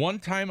 Okay. One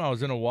time I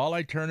was in a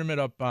walleye tournament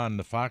up on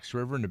the Fox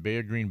River in the Bay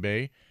of Green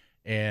Bay.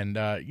 And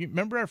you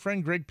remember our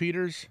friend Greg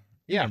Peters?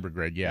 You remember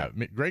Greg? Yeah.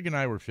 Greg and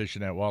I were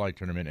fishing that walleye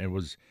tournament. And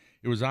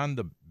it was on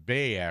the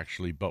bay,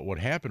 actually. But what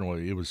happened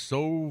was it was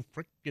so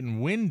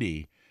freaking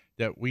windy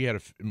that we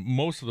had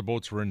most of the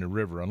boats were in the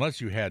river,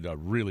 unless you had a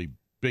really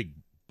big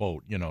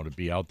boat, to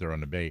be out there on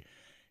the bay.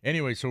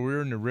 Anyway, so we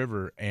were in the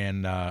river,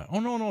 and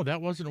no,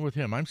 that wasn't with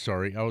him. I'm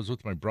sorry. I was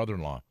with my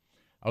brother-in-law.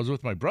 I was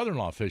with my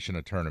brother-in-law fishing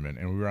a tournament,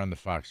 and we were on the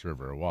Fox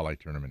River, a walleye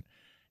tournament.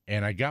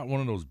 And I got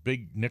one of those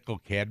big nickel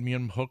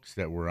cadmium hooks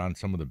that were on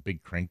some of the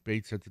big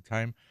crankbaits at the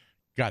time.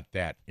 Got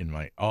that in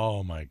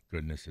oh my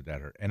goodness, did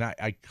that hurt. And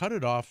I cut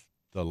it off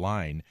the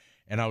line,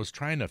 and I was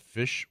trying to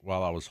fish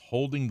while I was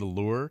holding the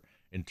lure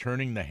and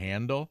turning the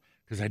handle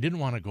because I didn't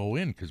want to go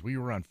in because we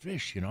were on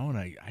fish, and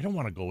I don't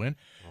want to go in.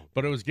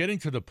 But it was getting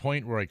to the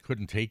point where I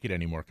couldn't take it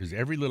anymore because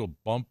every little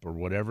bump or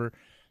whatever.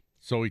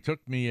 So he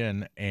took me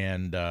in,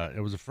 and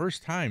it was the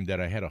first time that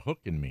I had a hook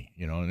in me,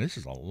 and this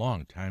is a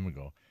long time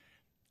ago.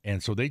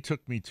 And so they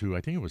took me to,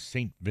 I think it was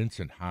St.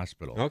 Vincent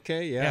Hospital.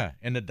 Okay, yeah. Yeah,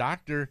 and the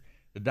doctor,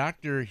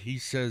 he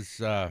says,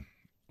 well,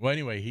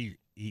 anyway,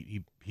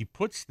 he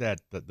puts the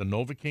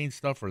Novocaine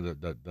stuff or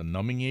the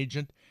numbing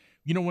agent.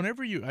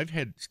 Whenever I've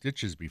had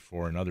stitches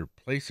before in other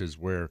places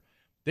where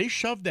they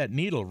shove that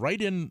needle right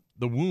in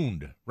the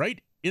wound, right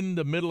in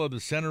the middle of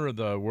the center of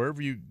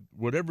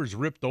whatever's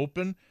ripped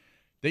open,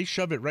 they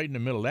shove it right in the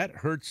middle. That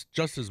hurts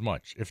just as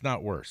much, if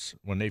not worse,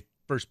 when they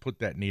first put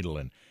that needle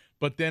in.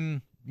 But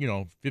then,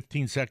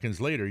 15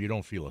 seconds later, you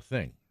don't feel a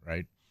thing,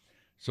 right?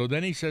 So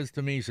then he says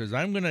to me,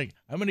 I'm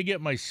gonna get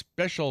my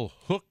special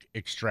hook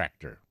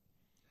extractor.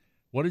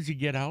 What does he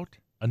get out?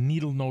 A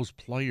needle nose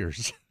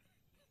pliers.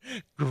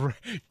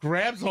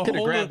 Grabs a Could have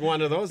hold grabbed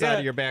one of those out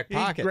of your back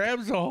pocket. He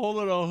grabs a hold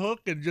of the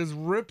hook and just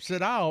rips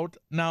it out.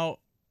 Now,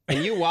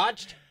 and you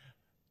watched?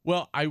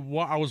 Well, I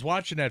was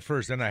watching at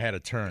first, then I had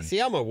to turn.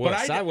 See, I'm a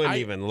wuss. I wouldn't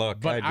even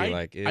look. But I'd be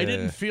like, I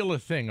didn't feel a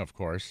thing, of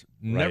course.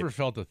 Never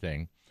felt a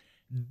thing.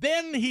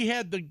 Then he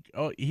had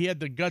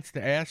the guts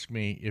to ask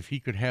me if he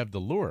could have the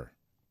lure,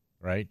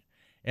 right?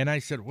 And I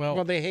said,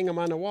 well, they hang them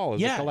on the wall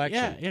as a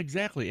collection. Yeah,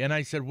 exactly. And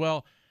I said,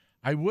 well,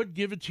 I would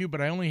give it to you, but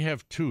I only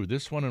have two,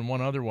 this one and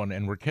one other one,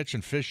 and we're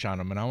catching fish on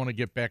them, and I want to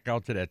get back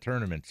out to that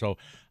tournament, so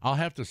I'll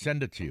have to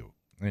send it to you.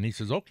 And he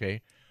says,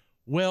 okay.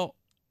 Well,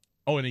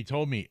 and he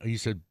told me, he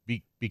said,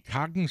 be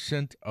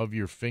cognizant of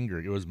your finger.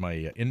 It was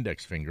my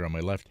index finger on my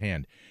left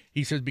hand.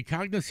 He says, be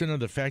cognizant of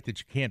the fact that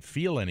you can't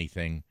feel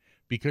anything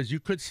because you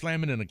could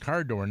slam it in a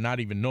car door and not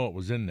even know it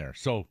was in there.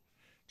 So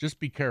just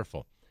be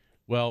careful.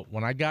 Well,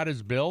 when I got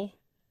his bill.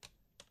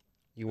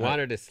 You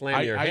wanted to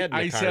slam your head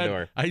in the car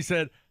door. I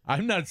said,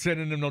 I'm not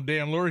sending him no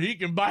damn lure. He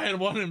can buy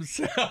one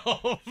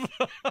himself.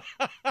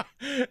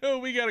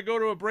 We got to go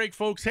to a break,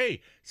 folks.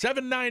 Hey,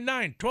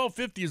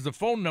 799-1250 is the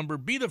phone number.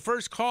 Be the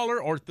first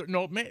caller or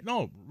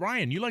no,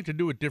 Ryan, you like to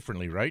do it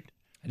differently, right?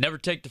 I never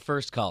take the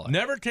first caller.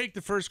 Never take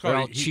the first caller.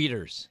 They're all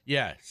cheaters.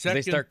 Yeah. Second,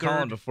 they start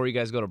calling before you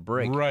guys go to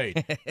break.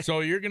 Right. So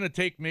you're going to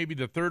take maybe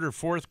the third or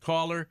fourth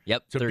caller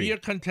to be a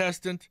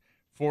contestant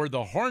for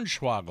the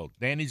Hornswoggle.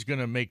 Danny's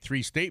going to make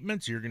 3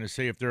 statements. You're going to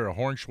say if they're a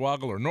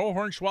Hornswoggle or no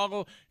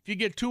Hornswoggle. If you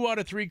get 2 out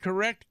of 3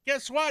 correct,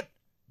 guess what?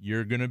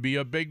 You're going to be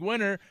a big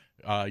winner.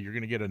 You're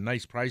going to get a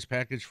nice prize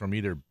package from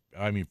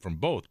from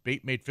both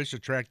Bait Mate Fish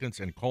Attractants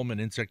and Coleman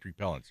Insect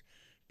Repellents.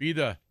 Be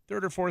the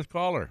third or fourth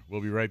caller.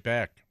 We'll be right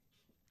back.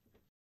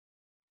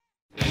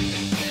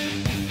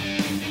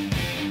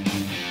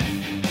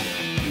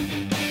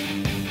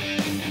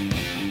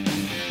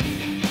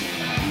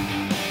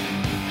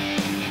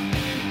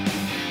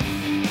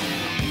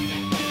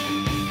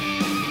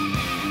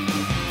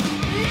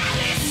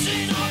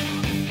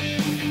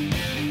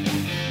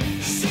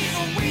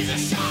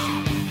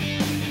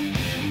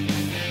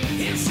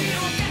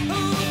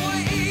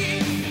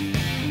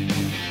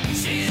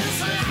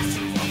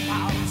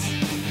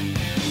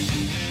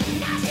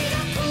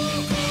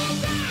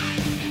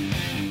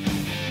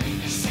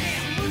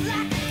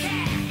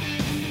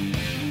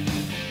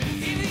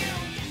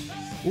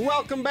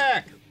 Welcome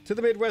back to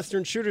the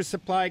Midwestern Shooter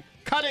Supply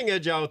Cutting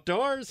Edge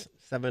Outdoors,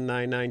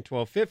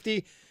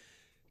 799-1250.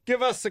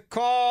 Give us a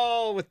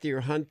call with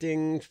your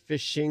hunting,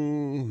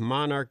 fishing,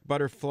 monarch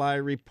butterfly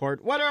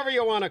report, whatever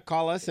you want to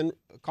call us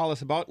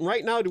about. And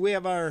right now, do we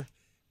have our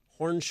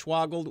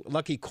Hornswoggled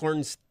lucky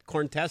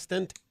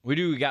contestant? We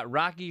do. We got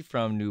Rocky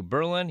from New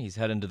Berlin. He's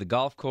heading to the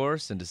golf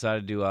course and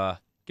decided to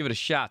give it a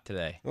shot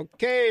today.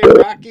 Okay,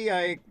 Rocky,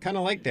 I kind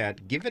of like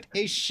that. Give it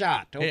a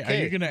shot. Okay.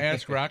 Hey, are you going to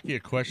ask Rocky a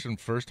question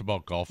first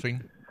about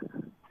golfing?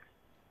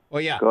 Oh,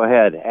 yeah. Go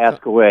ahead.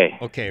 Ask away.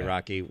 Okay,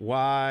 Rocky.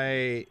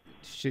 Why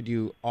should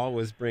you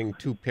always bring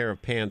 2 pair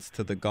of pants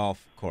to the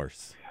golf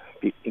course?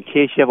 In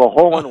case you have a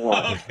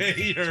hole-in-one. Okay,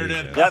 you heard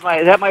it. Is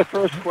that my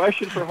first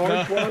question for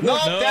Hornswoggle? No,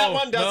 that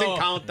one doesn't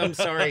count. I'm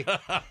sorry.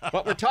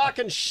 But we're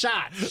talking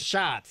shots.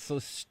 So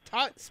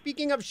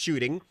speaking of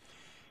shooting,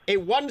 a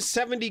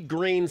 170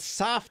 grain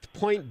soft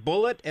point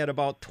bullet at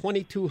about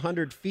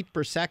 2,200 feet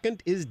per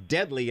second is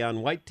deadly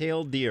on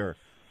white-tailed deer.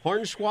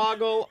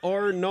 Hornswoggle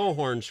or no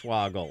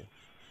hornswoggle?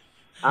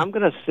 I'm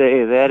going to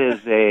say that is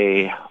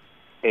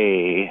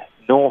a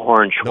no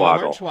hornswoggle. No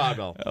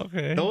hornswoggle.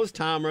 Okay. Those,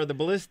 Tom, are the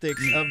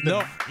ballistics of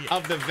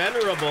the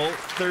venerable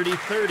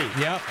 3030.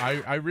 Yeah,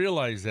 I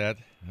realize that.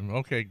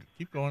 Okay,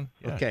 keep going.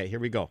 Yeah. Okay, here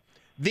we go.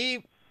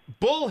 The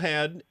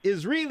bullhead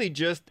is really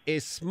just a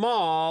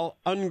small,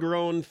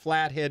 ungrown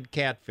flathead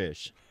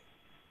catfish.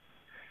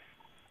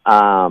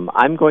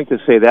 I'm going to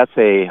say that's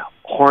a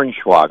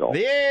hornswoggle.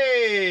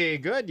 Yay!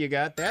 Good, you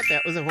got that.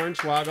 That was a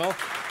hornswoggle.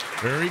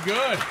 Very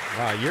good.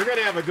 Wow, you're going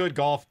to have a good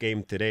golf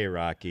game today,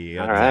 Rocky.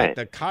 All right.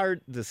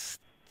 The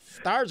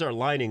stars are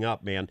lining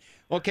up, man.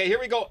 Okay, here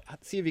we go.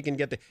 Let's see if you can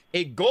get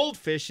a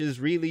goldfish is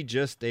really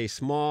just a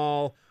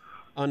small,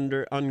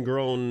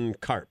 ungrown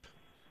carp.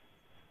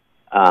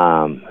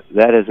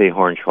 That is a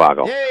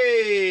hornswoggle.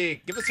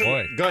 Yay! Give us a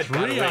Boy, good.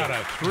 3 out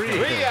of 3.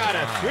 3 out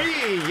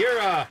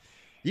of 3.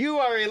 You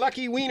are a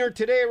lucky wiener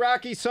today,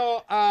 Rocky.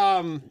 So,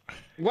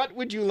 what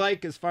would you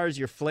like as far as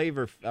your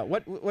flavor?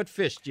 What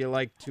fish do you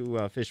like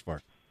to fish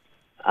for?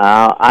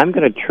 I'm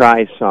going to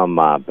try some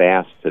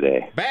bass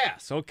today.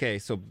 Bass. Okay,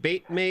 so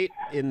bait mate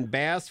in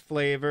bass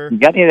flavor. You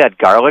got any of that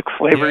garlic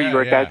flavor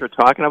Yeah, you guys were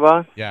talking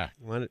about? Yeah.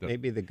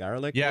 Maybe the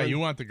garlic. Yeah, one? you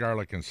want the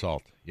garlic and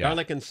salt. Yeah.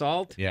 Garlic and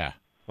salt. Yeah.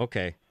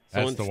 Okay, so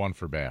That's the one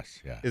for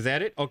bass. Yeah. Is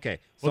that it? Okay.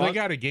 So Well, they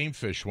got a game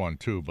fish one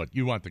too, but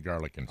you want the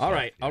garlic and salt. all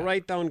right, Yeah. I'll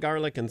write down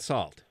garlic and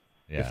salt.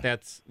 Yeah. If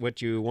that's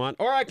what you want.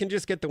 Or I can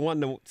just get the one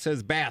that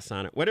says bass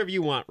on it. Whatever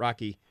you want,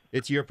 Rocky.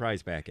 It's your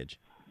prize package.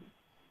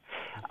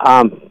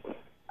 I'm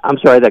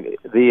sorry.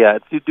 You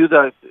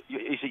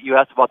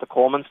asked about the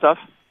Coleman stuff?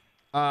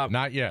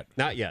 Not yet.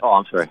 Not yet. Oh,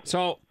 I'm sorry.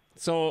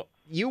 So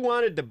you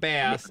wanted the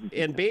bass,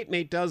 and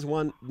Baitmate does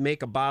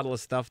make a bottle of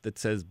stuff that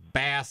says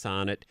bass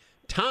on it.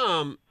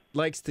 Tom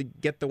likes to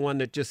get the one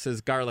that just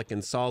says garlic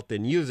and salt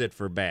and use it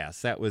for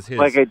bass. That was his.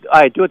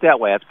 I do it that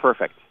way. That's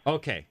perfect.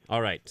 Okay.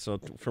 All right. So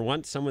for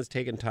once, someone's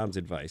taking Tom's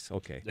advice.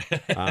 Okay.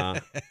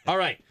 All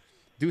right.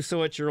 Do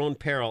so at your own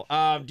peril.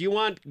 Do you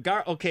want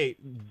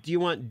Do you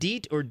want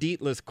DEET or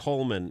DEETless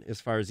Coleman as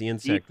far as the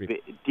insect?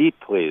 DEET,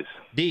 please.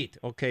 DEET.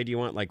 Okay. Do you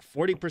want like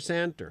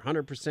 40% or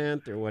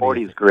 100% or what?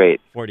 40's great.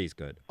 40's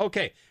good.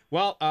 Okay.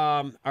 Well,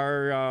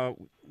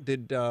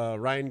 did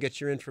Ryan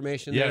get your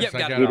information? Yes,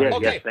 there? I got He it. did.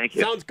 Okay. Yes, thank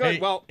you. Sounds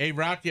good. Hey,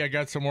 Rocky, I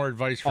got some more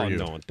advice for you.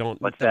 No,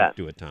 don't What's that?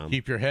 do it, Tom.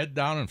 Keep your head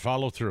down and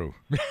follow through.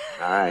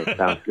 All right,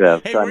 sounds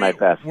good. Hey, Try my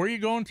best. where are you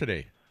going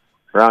today?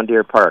 Round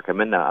Deer Park. I'm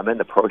in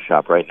the pro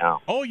shop right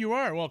now. Oh, you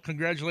are? Well,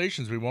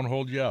 congratulations. We won't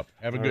hold you up.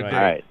 Have a good right. day.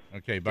 All right.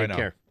 Okay, bye Take now.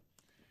 care.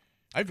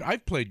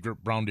 I've played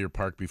Brown Deer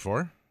Park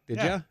before. Did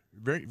yeah. ya?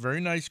 Very very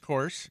nice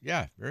course.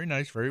 Yeah, very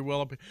nice. Very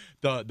well up.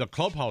 The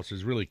clubhouse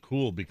is really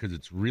cool because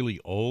it's really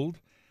old.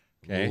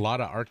 Okay. A lot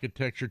of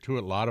architecture to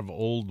it. A lot of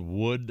old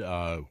wood.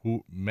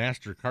 Who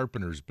master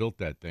carpenters built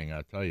that thing?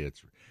 I tell you,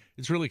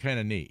 it's really kind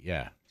of neat.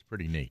 Yeah, it's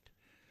pretty neat.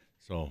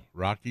 So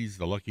Rocky's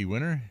the lucky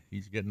winner.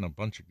 He's getting a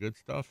bunch of good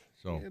stuff.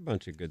 So A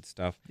bunch of good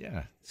stuff.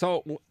 yeah.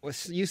 So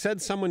you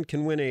said someone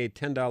can win a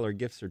 $10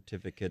 gift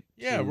certificate.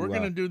 Yeah, to, we're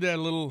going to do that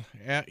a little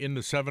in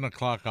the 7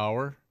 o'clock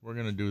hour. We're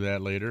going to do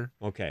that later.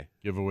 Okay.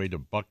 Give away to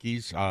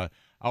Buc-ee's. I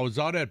was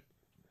out at,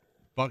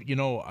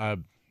 a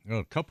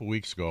couple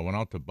weeks ago, I went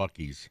out to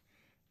Buc-ee's,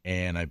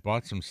 and I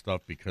bought some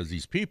stuff because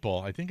these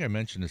people, I think I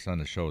mentioned this on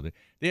the show,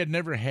 they had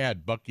never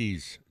had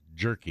Buc-ee's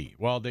jerky.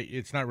 Well,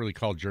 it's not really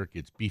called jerky,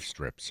 it's beef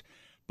strips.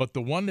 But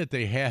the one that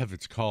they have,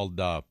 it's called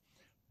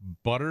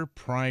butter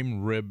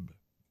prime rib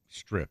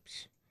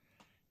strips.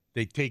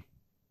 They take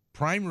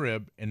prime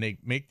rib and they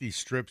make these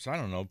strips, I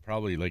don't know,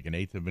 probably like an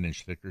eighth of an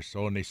inch thick or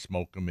so, and they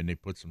smoke them and they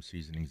put some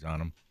seasonings on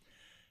them.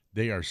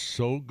 They are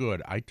so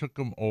good. I took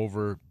them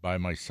over by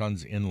my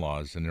son's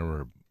in-laws, and there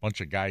were a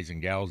bunch of guys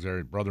and gals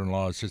there,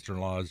 brother-in-laws,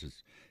 sister-in-laws,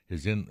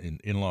 his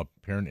in-law,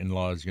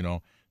 parent-in-laws,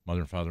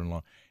 mother and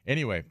father-in-law.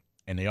 Anyway,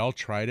 and they all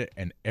tried it,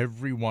 and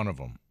every one of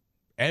them,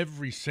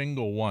 every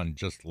single one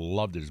just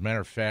loved it. As a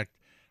matter of fact,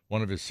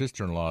 one of his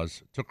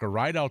sister-in-laws took a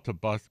ride out to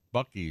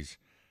Buc-ee's,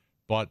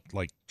 bought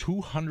like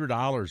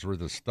 $200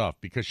 worth of stuff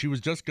because she was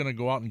just going to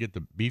go out and get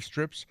the beef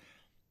strips,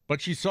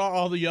 but she saw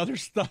all the other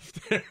stuff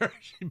there.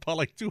 She bought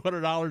like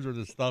 $200 worth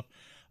of stuff.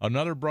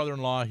 Another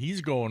brother-in-law,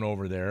 he's going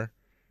over there.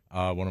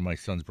 One of my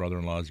son's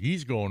brother-in-laws,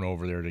 he's going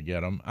over there to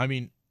get them. I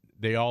mean,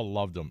 they all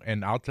loved them.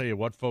 And I'll tell you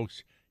what,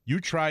 folks, you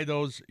try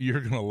those,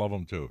 you're going to love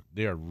them too.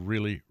 They are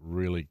really,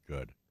 really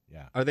good.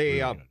 Yeah. Are they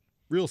really good.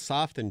 real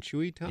soft and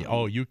chewy, Tom? Yeah,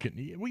 oh, you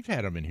can. We've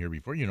had them in here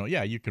before.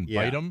 Yeah, you can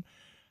bite them.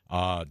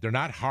 They're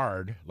not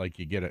hard like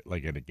you get it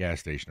like at a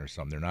gas station or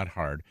something. They're not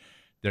hard.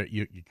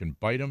 You can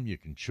bite them, you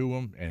can chew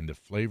them, and the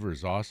flavor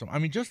is awesome. I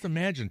mean, just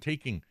imagine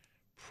taking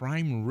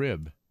prime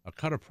rib, a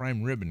cut of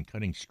prime rib, and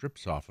cutting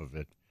strips off of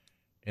it,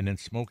 and then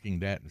smoking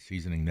that and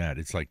seasoning that.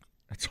 It's like,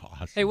 that's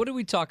awesome. Hey, what did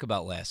we talk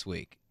about last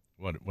week?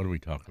 What are we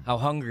talking about? How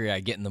hungry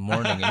I get in the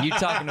morning, and you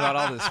talking about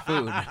all this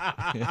food.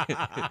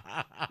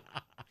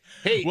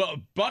 Hey, well,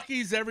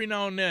 Buc-ee's every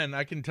now and then.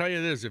 I can tell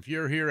you this: if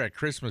you're here at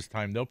Christmas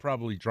time, they'll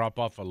probably drop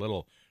off a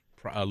little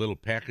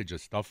package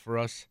of stuff for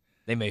us.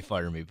 They may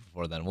fire me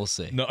before then. We'll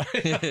see. No,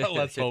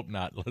 let's hope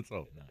not. Let's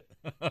hope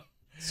not.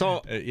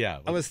 So, yeah,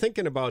 I was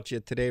thinking about you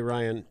today,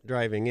 Ryan,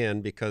 driving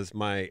in because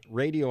my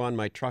radio on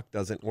my truck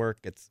doesn't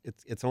work.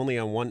 It's only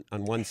on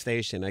one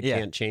station. I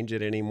can't change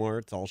it anymore.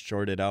 It's all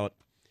shorted out.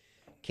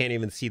 Can't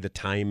even see the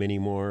time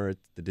anymore.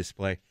 It's the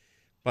display.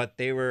 But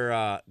they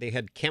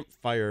had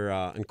campfire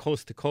on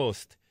Coast to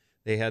Coast.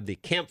 They had the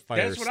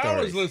campfire That's what stories.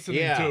 I was listening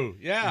to.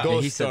 Yeah.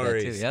 Ghost he said that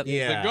stories. too. Yep.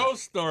 Yeah. The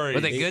ghost stories.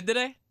 Were they good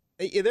today?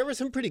 Yeah, there were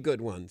some pretty good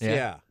ones.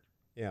 Yeah.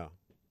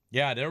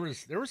 Yeah, there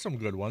were some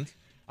good ones.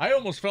 I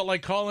almost felt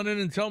like calling in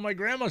and tell my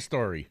grandma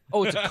story.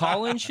 Oh, it's a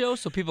call-in show,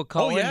 so people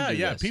call in. Yeah, and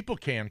do yeah. this. People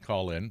can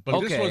call in, but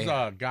this was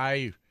a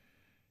guy.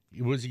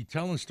 Was he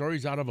telling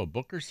stories out of a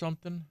book or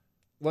something?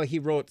 Well, he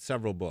wrote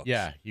several books.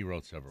 Yeah, he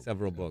wrote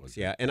several books.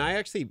 Yeah, and I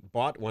actually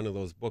bought one of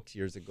those books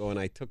years ago, and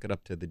I took it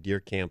up to the deer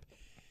camp,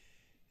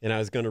 and I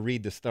was going to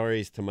read the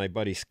stories to my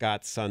buddy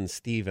Scott's son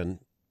Stephen,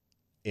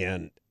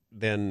 and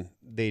then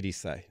they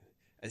decide.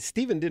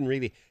 Stephen didn't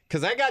really,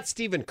 because I got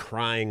Stephen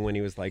crying when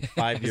he was like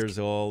 5 years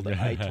old.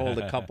 I told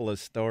a couple of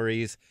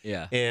stories.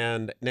 Yeah.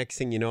 And next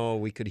thing you know,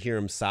 we could hear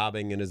him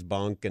sobbing in his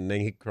bunk, and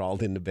then he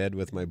crawled into bed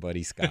with my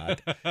buddy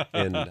Scott.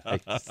 And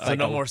so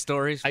no more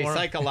stories for him? I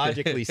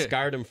psychologically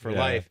scarred him for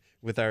life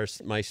with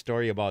my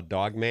story about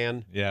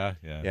Dogman. Yeah.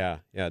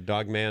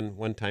 Dogman.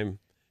 One time,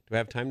 do I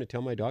have time to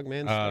tell my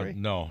Dogman story?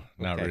 No,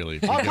 not really.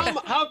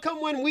 How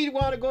come when we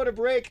want to go to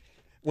break,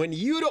 when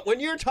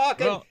you're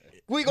talking,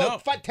 we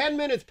go 10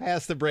 minutes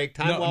past the break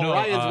time while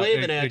Ryan's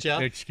waving at you.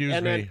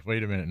 Excuse me.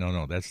 Wait a minute.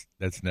 No, that's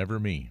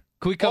never me.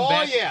 Can we come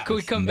back? Yeah. Can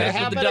we come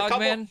back with the dog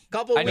man?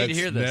 I need to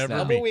hear this. A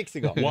couple weeks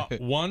ago.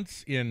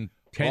 Once in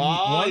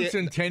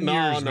 10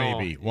 years,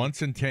 maybe.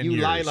 Once in 10 years.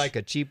 You lie like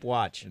a cheap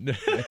watch.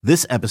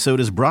 This episode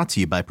is brought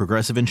to you by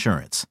Progressive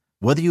Insurance.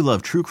 Whether you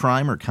love true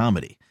crime or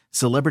comedy,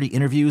 celebrity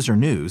interviews or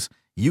news,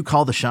 you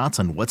call the shots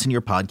on what's in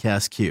your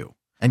podcast queue.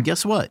 And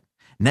guess what?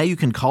 Now you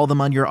can call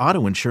them on your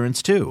auto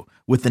insurance too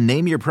with the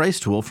Name Your Price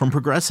tool from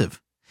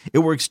Progressive. It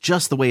works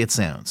just the way it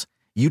sounds.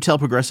 You tell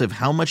Progressive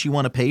how much you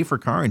want to pay for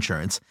car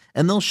insurance,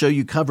 and they'll show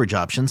you coverage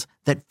options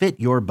that fit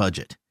your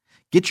budget.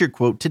 Get your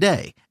quote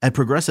today at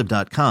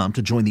Progressive.com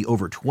to join the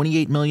over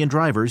 28 million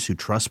drivers who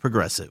trust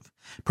Progressive.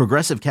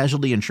 Progressive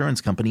Casualty Insurance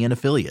Company and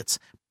Affiliates.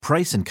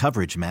 Price and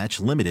coverage match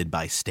limited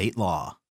by state law.